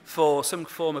possible for some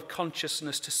form of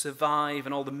consciousness to survive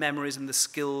and all the memories and the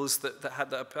skills that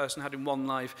a person had in one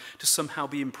life to somehow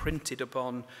be imprinted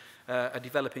upon a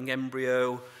developing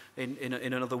embryo in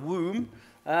another womb?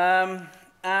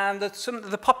 And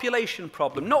the population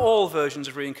problem. Not all versions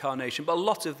of reincarnation, but a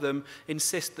lot of them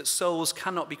insist that souls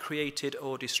cannot be created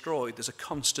or destroyed. There's a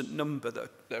constant number that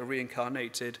are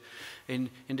reincarnated in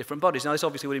different bodies. Now, this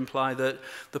obviously would imply that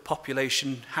the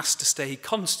population has to stay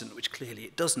constant, which clearly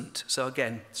it doesn't. So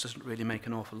again, this doesn't really make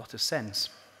an awful lot of sense.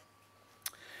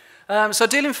 So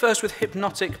dealing first with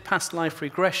hypnotic past life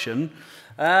regression,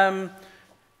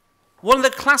 one of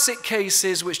the classic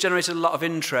cases which generated a lot of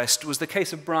interest was the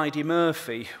case of Bridie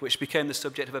Murphy, which became the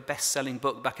subject of a best-selling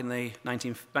book back in the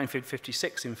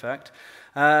 1956, in fact.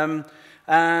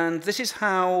 And this is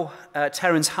how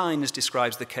Terence Hines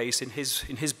describes the case in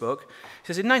his book. He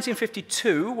says, in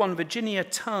 1952, one Virginia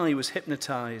Tighe was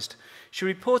hypnotized. She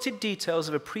reported details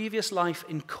of a previous life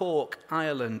in Cork,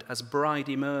 Ireland, as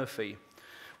Bridie Murphy.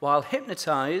 While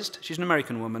hypnotized, she's an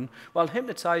American woman, while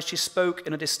hypnotized, she spoke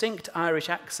in a distinct Irish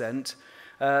accent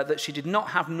that she did not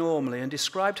have normally and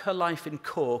described her life in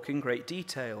Cork in great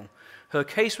detail. Her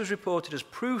case was reported as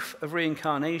proof of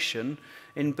reincarnation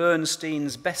in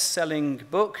Bernstein's best-selling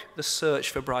book, The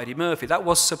Search for Bridie Murphy. That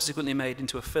was subsequently made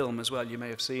into a film as well. You may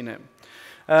have seen it.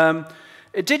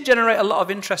 It did generate a lot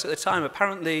of interest at the time.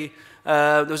 Apparently,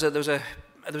 there was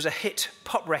a hit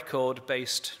pop record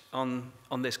based on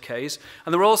this case.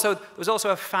 And there was also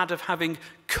a fad of having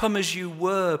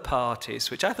come-as-you-were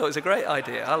parties, which I thought was a great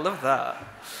idea. I love that.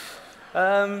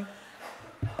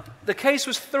 The case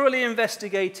was thoroughly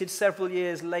investigated several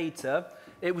years later.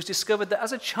 It was discovered that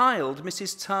as a child,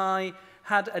 Mrs. Tighe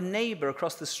had a neighbour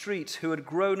across the street who had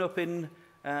grown up in,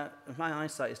 my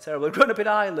eyesight is terrible, had grown up in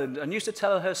Ireland and used to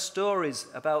tell her stories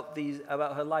about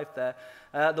her life there.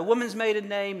 The woman's maiden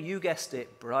name, you guessed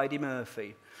it, Bridie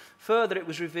Murphy. Further, it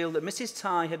was revealed that Mrs.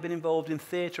 Tighe had been involved in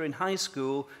theatre in high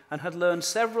school and had learned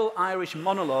several Irish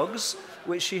monologues,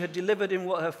 which she had delivered in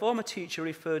what her former teacher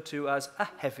referred to as a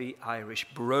heavy Irish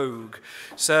brogue.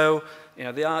 So,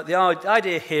 the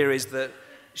idea here is that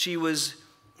she was,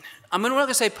 I'm not going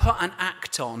to say put an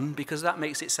act on, because that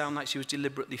makes it sound like she was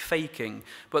deliberately faking,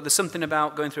 but there's something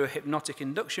about going through a hypnotic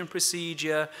induction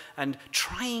procedure and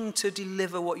trying to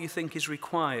deliver what you think is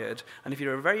required. And if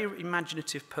you're a very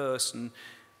imaginative person,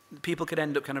 people could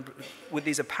end up kind of with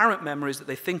these apparent memories that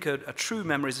they think are true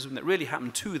memories of something that really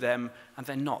happened to them, and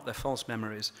they're not, they're false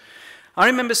memories. I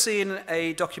remember seeing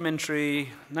a documentary,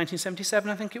 1977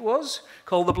 I think it was,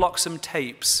 called The Bloxham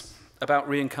Tapes, about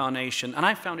reincarnation, and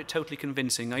I found it totally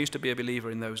convincing. I used to be a believer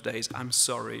in those days, I'm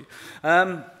sorry.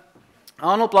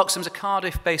 Arnold Bloxham's a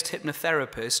Cardiff-based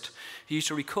hypnotherapist. He used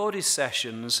to record his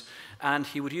sessions, and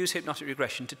he would use hypnotic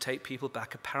regression to take people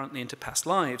back apparently into past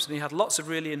lives. And he had lots of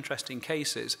really interesting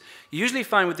cases. You usually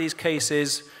find with these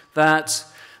cases that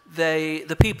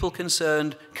the people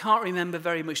concerned can't remember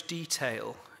very much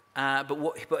detail. But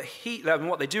what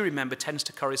they do remember tends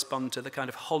to correspond to the kind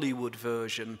of Hollywood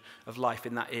version of life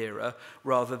in that era,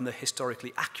 rather than the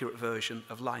historically accurate version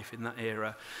of life in that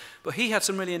era. But he had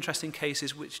some really interesting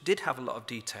cases which did have a lot of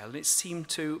detail, and it seemed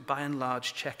to, by and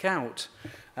large, check out.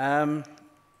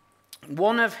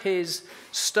 One of his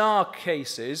star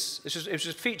cases, it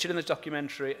was featured in the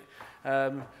documentary,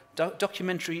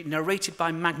 documentary narrated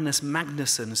by Magnus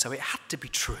Magnusson, so it had to be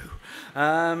true.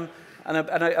 And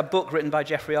a book written by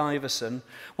Jeffrey Iverson.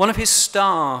 One of his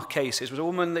star cases was a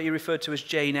woman that he referred to as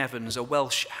Jane Evans, a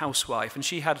Welsh housewife, and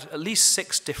she had at least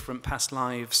 6 different past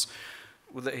lives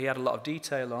that he had a lot of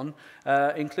detail on,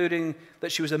 including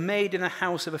that she was a maid in the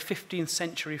house of a 15th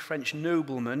century French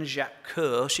nobleman, Jacques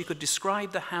Coeur. She could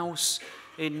describe the house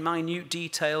in minute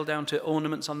detail down to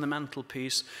ornaments on the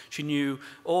mantelpiece. She knew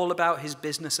all about his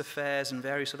business affairs and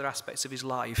various other aspects of his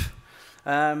life.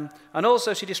 And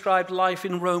also she described life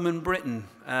in Roman Britain,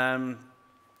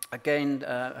 again,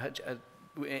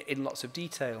 in lots of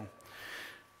detail.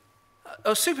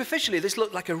 Superficially, this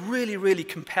looked like a really, really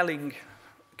compelling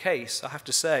case, I have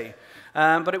to say.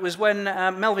 But it was when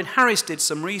Melvin Harris did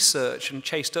some research and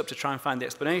chased up to try and find the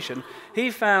explanation,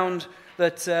 he found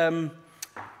that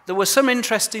there were some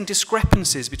interesting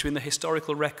discrepancies between the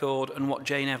historical record and what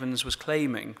Jane Evans was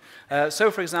claiming.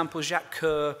 So, for example, Jacques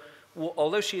Coeur,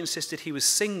 although she insisted he was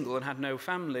single and had no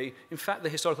family, in fact, the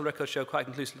historical records show quite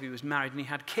conclusively he was married and he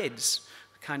had kids,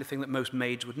 the kind of thing that most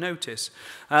maids would notice.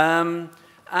 This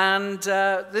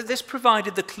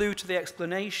provided the clue to the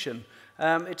explanation.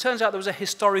 It turns out there was a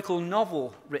historical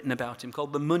novel written about him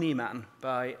called The Money Man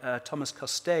by Thomas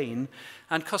Costain,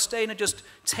 and Costain had just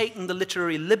taken the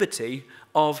literary liberty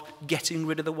of getting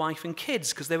rid of the wife and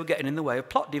kids because they were getting in the way of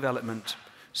plot development.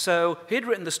 So he had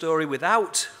written the story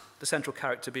without the central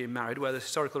character being married, where the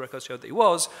historical records showed that he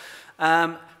was.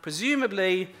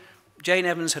 Presumably, Jane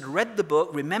Evans had read the book,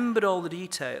 remembered all the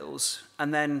details,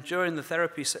 and then during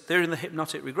the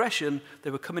hypnotic regression,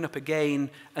 they were coming up again,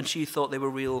 and she thought they were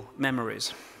real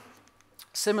memories.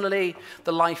 Similarly,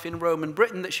 the life in Rome and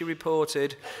Britain that she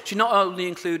reported, she not only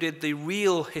included the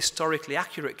real historically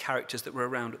accurate characters that were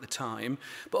around at the time,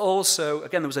 but also,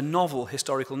 again, there was a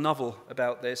historical novel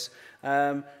about this,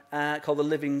 called The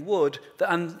Living Wood,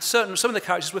 and some of the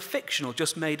characters were fictional,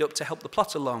 just made up to help the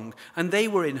plot along, and they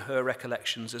were in her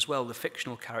recollections as well, the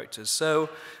fictional characters. So,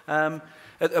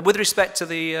 with respect to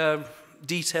the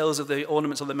details of the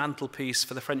ornaments on the mantelpiece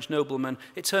for the French nobleman,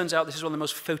 it turns out this is one of the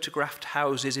most photographed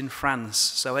houses in France,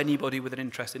 so anybody with an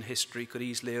interest in history could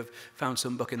easily have found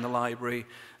some book in the library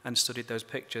and studied those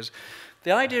pictures. The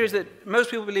idea is that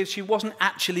most people believe she wasn't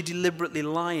actually deliberately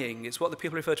lying. It's what the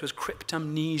people refer to as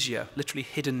cryptamnesia, literally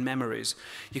hidden memories.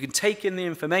 You can take in the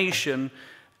information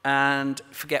and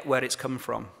forget where it's come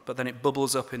from, but then it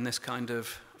bubbles up in this kind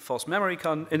of false memory,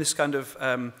 in this kind of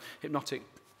hypnotic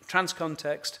trance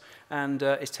context, and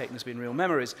is taken as being real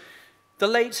memories. The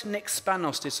late Nick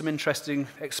Spanos did some interesting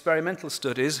experimental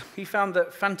studies. He found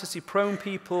that fantasy-prone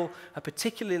people are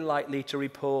particularly likely to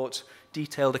report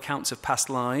detailed accounts of past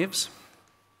lives.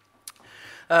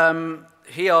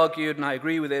 He argued, and I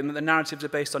agree with him, that the narratives are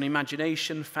based on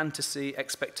imagination, fantasy,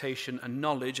 expectation, and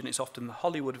knowledge, and it's often the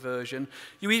Hollywood version.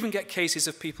 You even get cases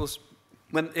of people,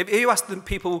 if you ask them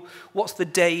people, what's the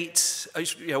date,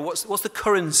 what's the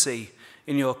currency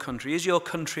in your country? Is your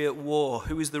country at war?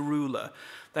 Who is the ruler?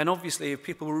 Then obviously, if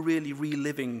people were really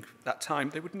reliving that time,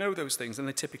 they would know those things, and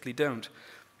they typically don't.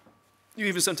 You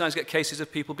even sometimes get cases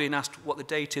of people being asked what the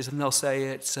date is, and they'll say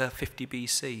it's 50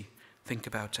 BC. Think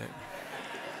about it.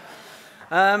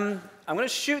 I'm going to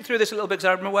shoot through this a little bit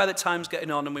because I'm aware that time's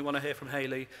getting on and we want to hear from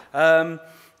Hayley. The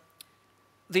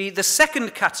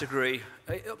second category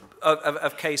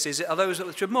of cases are those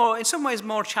which are more, in some ways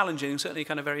more challenging, certainly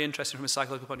kind of very interesting from a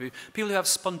psychological point of view. People who have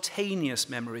spontaneous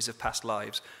memories of past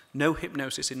lives, no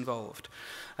hypnosis involved.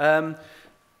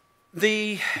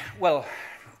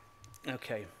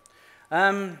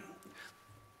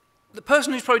 The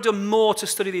person who's probably done more to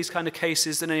study these kind of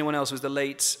cases than anyone else was the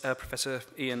late Professor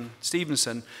Ian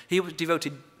Stevenson. He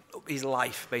devoted his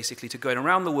life, basically, to going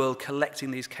around the world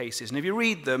collecting these cases. And if you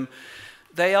read them,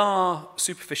 they are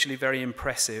superficially very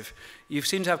impressive. You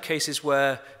seem to have cases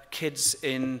where kids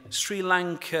in Sri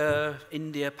Lanka,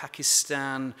 India,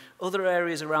 Pakistan, other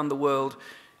areas around the world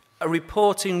are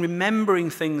remembering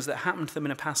things that happened to them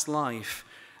in a past life.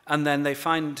 And then they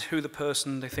find who the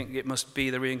person they think it must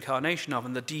be the reincarnation of,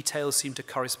 and the details seem to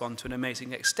correspond to an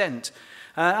amazing extent.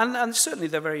 And certainly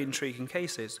they're very intriguing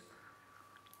cases.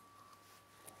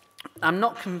 I'm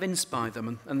not convinced by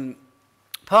them, and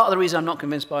part of the reason I'm not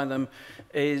convinced by them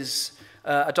is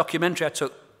a documentary I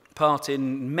took part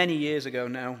in many years ago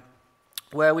now,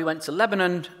 where we went to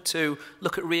Lebanon to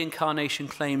look at reincarnation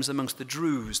claims amongst the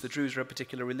Druze. The Druze are a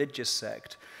particular religious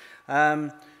sect.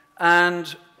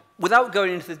 And without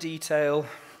going into the detail,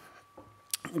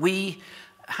 we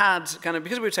had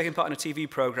because we were taking part in a TV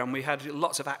program, we had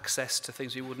lots of access to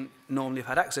things we wouldn't normally have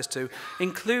had access to,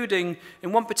 including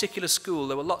in one particular school,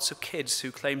 there were lots of kids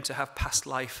who claimed to have past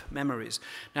life memories.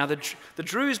 Now, the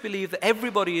Druze believe that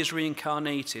everybody is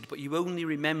reincarnated, but you only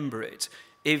remember it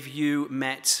if you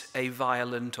met a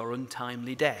violent or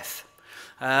untimely death.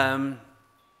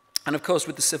 And of course,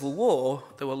 with the Civil War,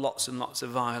 there were lots and lots of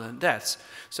violent deaths.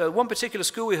 So one particular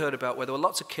school we heard about where there were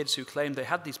lots of kids who claimed they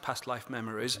had these past life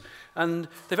memories, and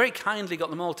they very kindly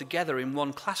got them all together in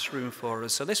one classroom for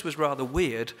us. So this was rather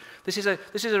weird. This is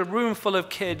a room full of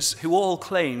kids who all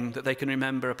claim that they can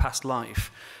remember a past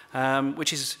life,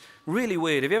 which is really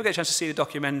weird. If you ever get a chance to see the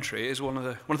documentary, it is one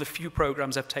of the few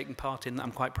programs I've taken part in that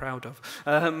I'm quite proud of.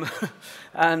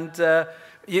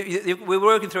 We were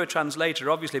working through a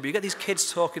translator, obviously, but you get these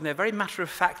kids talking there very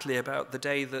matter-of-factly about the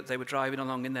day that they were driving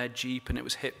along in their Jeep and it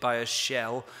was hit by a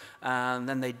shell, and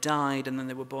then they died, and then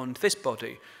they were born into this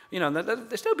body. You know,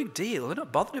 there's no big deal. They're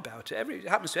not bothered about it. It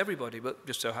happens to everybody, but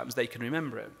just so happens they can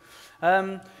remember it.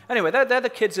 Anyway, they're the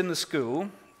kids in the school,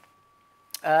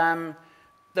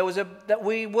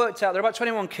 we worked out, there are about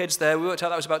 21 kids there, we worked out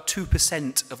that was about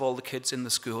 2% of all the kids in the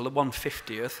school, a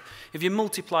 1/50th. If you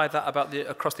multiply that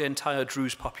across the entire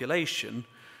Druze population,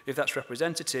 if that's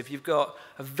representative, you've got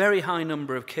a very high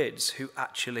number of kids who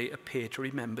actually appear to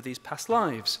remember these past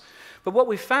lives. But what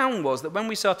we found was that when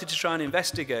we started to try and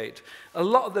investigate, a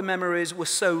lot of the memories were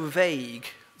so vague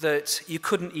that you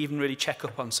couldn't even really check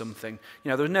up on something.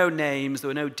 There were no names, there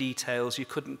were no details, you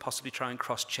couldn't possibly try and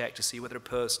cross-check to see whether a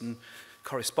person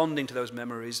corresponding to those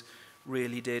memories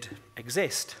really did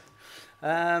exist.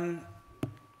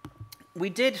 We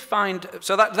did find,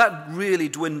 so that really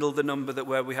dwindled the number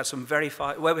where we had some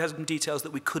details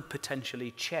that we could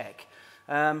potentially check.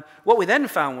 What we then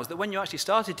found was that when you actually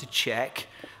started to check,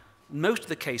 most of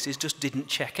the cases just didn't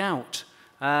check out.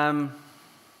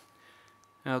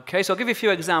 Okay, so I'll give you a few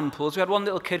examples. We had one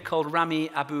little kid called Rami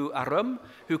Abu Arum,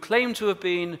 who claimed to have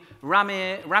been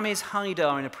Rami's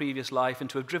Haidar in a previous life and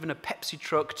to have driven a Pepsi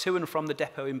truck to and from the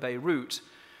depot in Beirut.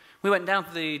 We went down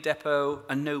to the depot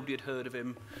and nobody had heard of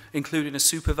him, including a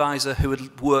supervisor who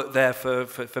had worked there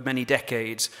for many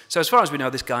decades. So as far as we know,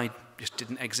 this guy just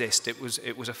didn't exist. It was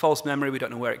a false memory. We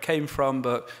don't know where it came from,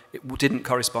 but it didn't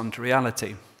correspond to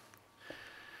reality.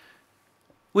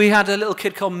 We had a little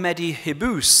kid called Mehdi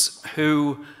Hibous,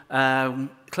 who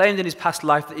claimed in his past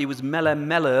life that he was Melem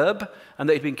Melurb and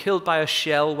that he'd been killed by a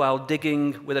shell while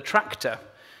digging with a tractor.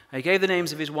 He gave the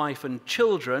names of his wife and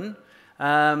children,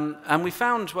 and we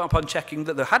found, well, upon checking,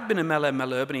 that there had been a Melem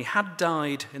Melurb and he had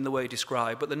died in the way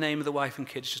described, but the name of the wife and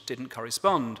kids just didn't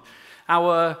correspond.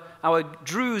 Our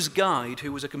Druze guide,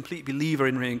 who was a complete believer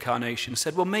in reincarnation,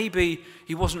 said, well, maybe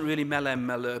he wasn't really Melem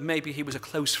Melurb, maybe he was a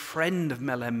close friend of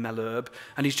Melem Melurb,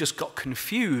 and he's just got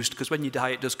confused, because when you die,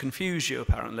 it does confuse you,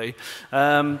 apparently.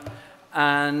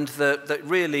 And that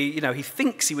really, he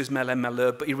thinks he was Melem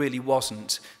Melurb, but he really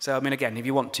wasn't. So, I mean, again, if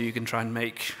you want to, you can try and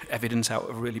make evidence out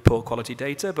of really poor quality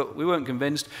data, but we weren't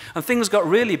convinced. And things got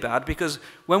really bad, because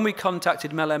when we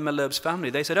contacted Melem Melurb's family,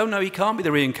 they said, oh, no, he can't be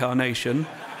the reincarnation.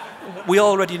 We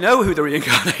already know who the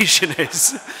reincarnation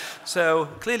is. So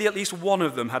clearly at least one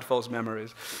of them had false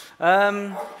memories.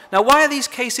 Now, why are these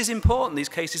cases important, these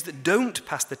cases that don't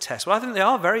pass the test? Well, I think they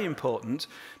are very important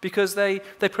because they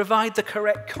provide the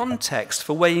correct context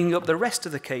for weighing up the rest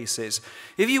of the cases.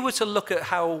 If you were to look at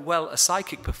how well a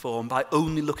psychic performed by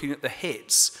only looking at the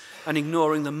hits and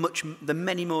ignoring the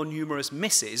many more numerous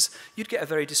misses, you'd get a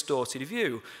very distorted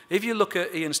view. If you look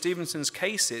at Ian Stevenson's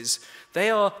cases, they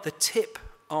are the tip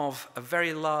of a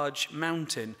very large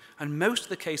mountain, and most of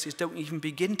the cases don't even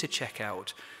begin to check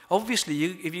out. Obviously,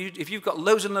 if you've got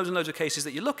loads and loads and loads of cases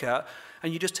that you look at,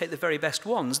 and you just take the very best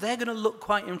ones, they're going to look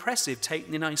quite impressive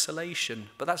taken in isolation,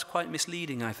 but that's quite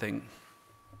misleading, I think.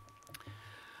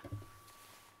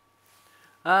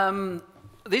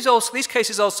 These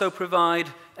cases also provide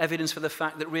evidence for the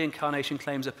fact that reincarnation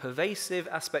claims a pervasive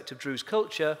aspect of Druze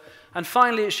culture, and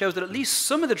finally it shows that at least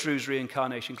some of the Druze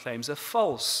reincarnation claims are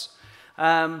false.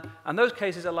 And those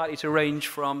cases are likely to range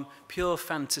from pure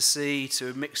fantasy to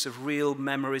a mix of real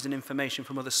memories and information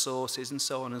from other sources and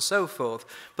so on and so forth.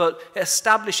 But it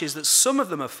establishes that some of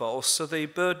them are false, so the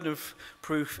burden of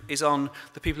proof is on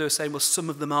the people who are saying, well, some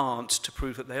of them aren't, to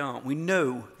prove that they aren't. We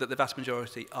know that the vast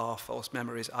majority are false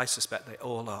memories. I suspect they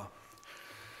all are.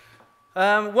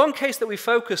 One case that we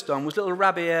focused on was little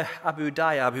Rabia Abu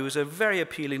Dayab, who was a very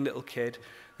appealing little kid.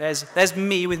 There's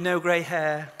me with no grey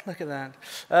hair. Look at that.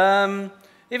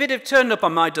 If he'd have turned up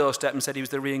on my doorstep and said he was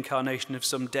the reincarnation of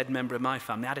some dead member of my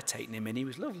family, I'd have taken him in. He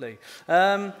was lovely.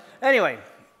 Anyway,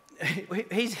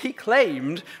 he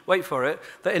claimed, wait for it,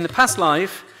 that in the past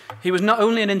life, he was not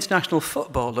only an international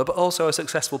footballer, but also a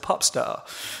successful pop star.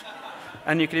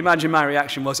 And you can imagine my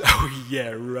reaction was, oh,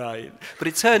 yeah, right. But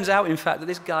it turns out, in fact, that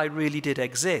this guy really did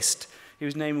exist.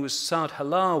 His name was Saad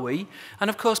Halawi, and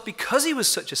of course, because he was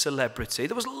such a celebrity,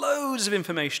 there was loads of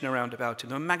information around about him.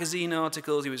 There were magazine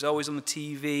articles, he was always on the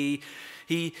TV.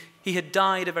 He had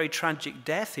died a very tragic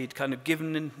death. He'd kind of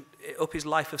given up his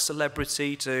life of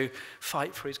celebrity to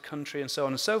fight for his country and so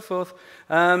on and so forth.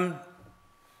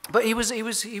 But he was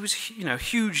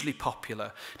hugely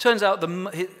popular. Turns out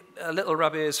little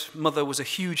Rabia's mother was a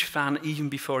huge fan even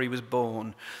before he was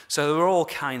born. So there were all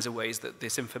kinds of ways that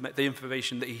the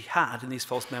information that he had in these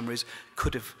false memories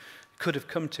could have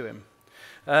come to him.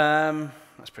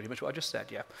 That's pretty much what I just said,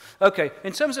 yeah. Okay,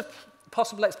 in terms of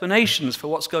possible explanations for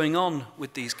what's going on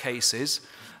with these cases,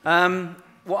 I'm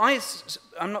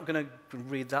not going to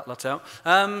read that lot out.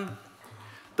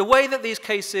 The way that these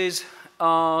cases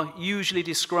are usually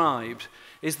described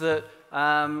is that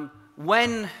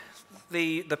when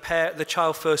the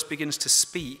child first begins to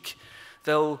speak,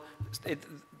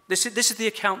 this is the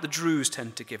account the Druze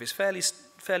tend to give. It's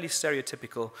fairly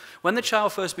stereotypical. When the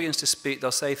child first begins to speak,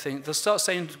 they'll start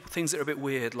saying things that are a bit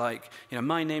weird, like, you know,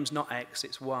 my name's not X,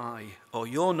 it's Y, or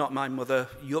you're not my mother,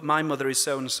 my mother is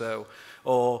so-and-so,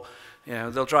 or, you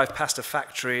know, they'll drive past a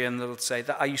factory and they'll say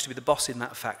that I used to be the boss in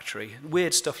that factory.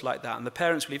 Weird stuff like that. And the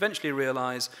parents will eventually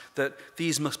realize that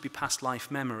these must be past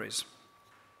life memories.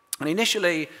 And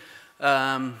initially,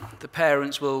 the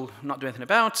parents will not do anything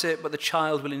about it, but the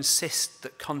child will insist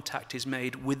that contact is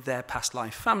made with their past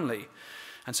life family.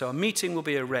 And so a meeting will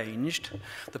be arranged.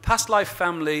 The past life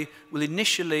family will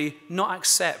initially not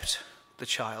accept the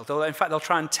child. In fact, they'll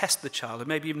try and test the child, and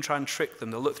maybe even try and trick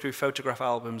them. They'll look through photograph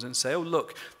albums and say, oh,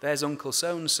 look, there's Uncle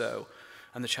so-and-so.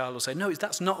 And the child will say, no,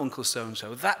 that's not Uncle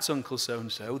so-and-so, that's Uncle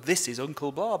so-and-so, this is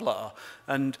Uncle blah-blah.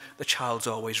 And the child's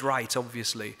always right,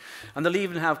 obviously. And they'll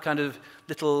even have kind of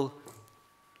little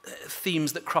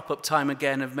themes that crop up time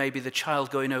again of maybe the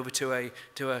child going over to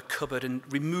a cupboard and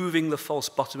removing the false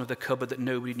bottom of the cupboard that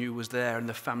nobody knew was there, and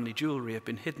the family jewellery had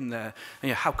been hidden there. And, you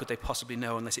know, how could they possibly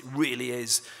know unless it really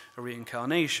is a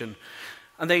reincarnation?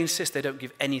 And they insist they don't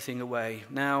give anything away.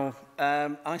 Now,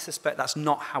 I suspect that's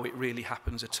not how it really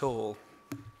happens at all.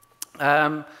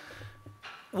 In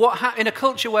a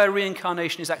culture where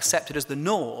reincarnation is accepted as the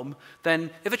norm, then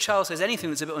if a child says anything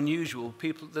that's a bit unusual,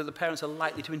 the parents are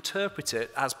likely to interpret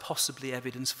it as possibly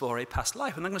evidence for a past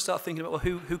life. And they're going to start thinking about,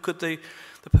 well, who could the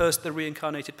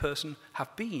reincarnated person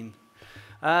have been?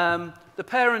 The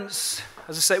parents,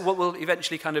 as I say, will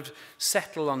eventually kind of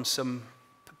settle on some,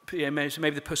 you know,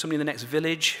 maybe they put somebody in the next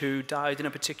village who died in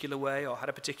a particular way or had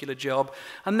a particular job,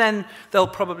 and then they'll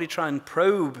probably try and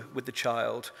probe with the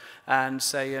child and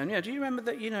say, yeah, do you remember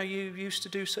that, you know, you used to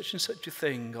do such and such a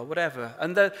thing or whatever?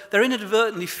 And they're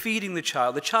inadvertently feeding the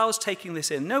child. The child's taking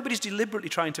this in. Nobody's deliberately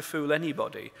trying to fool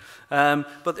anybody,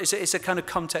 but it's a kind of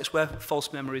context where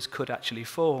false memories could actually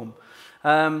form.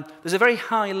 There's a very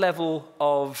high level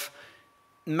of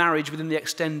marriage within the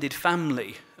extended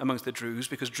family amongst the Druze,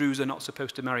 because Druze are not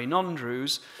supposed to marry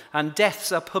non-Druze, and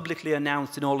deaths are publicly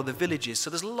announced in all of the villages, so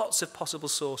there's lots of possible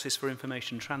sources for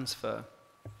information transfer.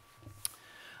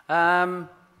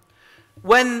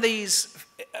 When these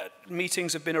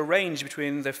meetings have been arranged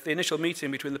between the initial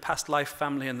meeting between the past life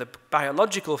family and the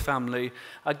biological family,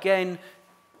 again,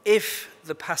 if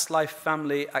the past life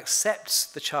family accepts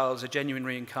the child as a genuine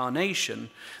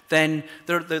reincarnation, then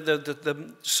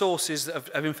the sources of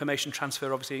information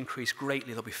transfer obviously increase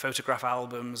greatly. There'll be photograph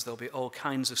albums, there'll be all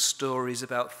kinds of stories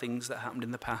about things that happened in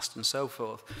the past and so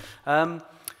forth.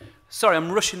 Sorry,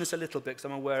 I'm rushing this a little bit because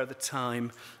I'm aware of the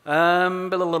time.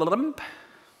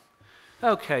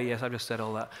 Okay, yes, I've just said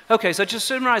all that. Okay, so just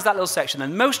to summarize that little section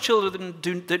then. Most children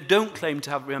that don't claim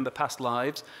to remember past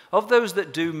lives. Of those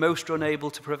that do, most are unable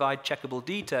to provide checkable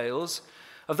details.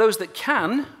 Of those that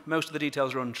can, most of the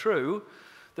details are untrue.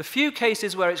 The few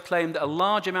cases where it's claimed that a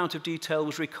large amount of detail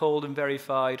was recalled and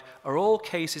verified are all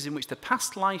cases in which the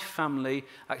past life family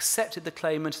accepted the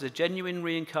claimant as a genuine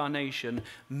reincarnation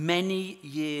many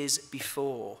years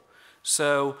before.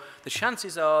 So the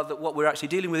chances are that what we're actually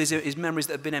dealing with is memories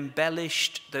that have been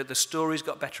embellished, the stories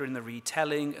got better in the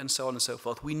retelling, and so on and so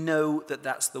forth. We know that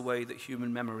that's the way that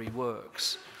human memory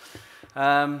works.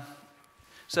 So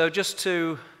just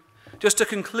to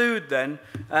conclude then,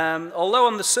 although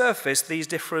on the surface these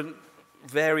different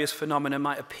various phenomena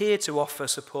might appear to offer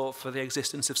support for the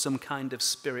existence of some kind of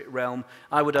spirit realm,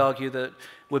 I would argue that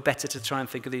we're better to try and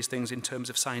think of these things in terms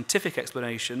of scientific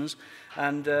explanations.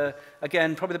 And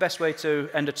again, probably the best way to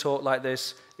end a talk like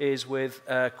this is with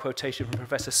a quotation from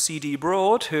Professor C.D.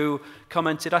 Broad, who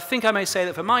commented, I think I may say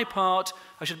that for my part,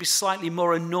 I should be slightly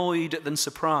more annoyed than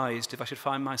surprised if I should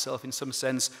find myself in some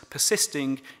sense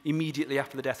persisting immediately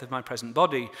after the death of my present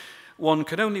body. One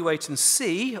can only wait and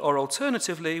see, or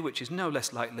alternatively, which is no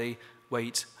less likely,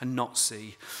 wait and not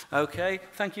see. Okay,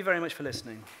 thank you very much for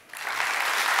listening.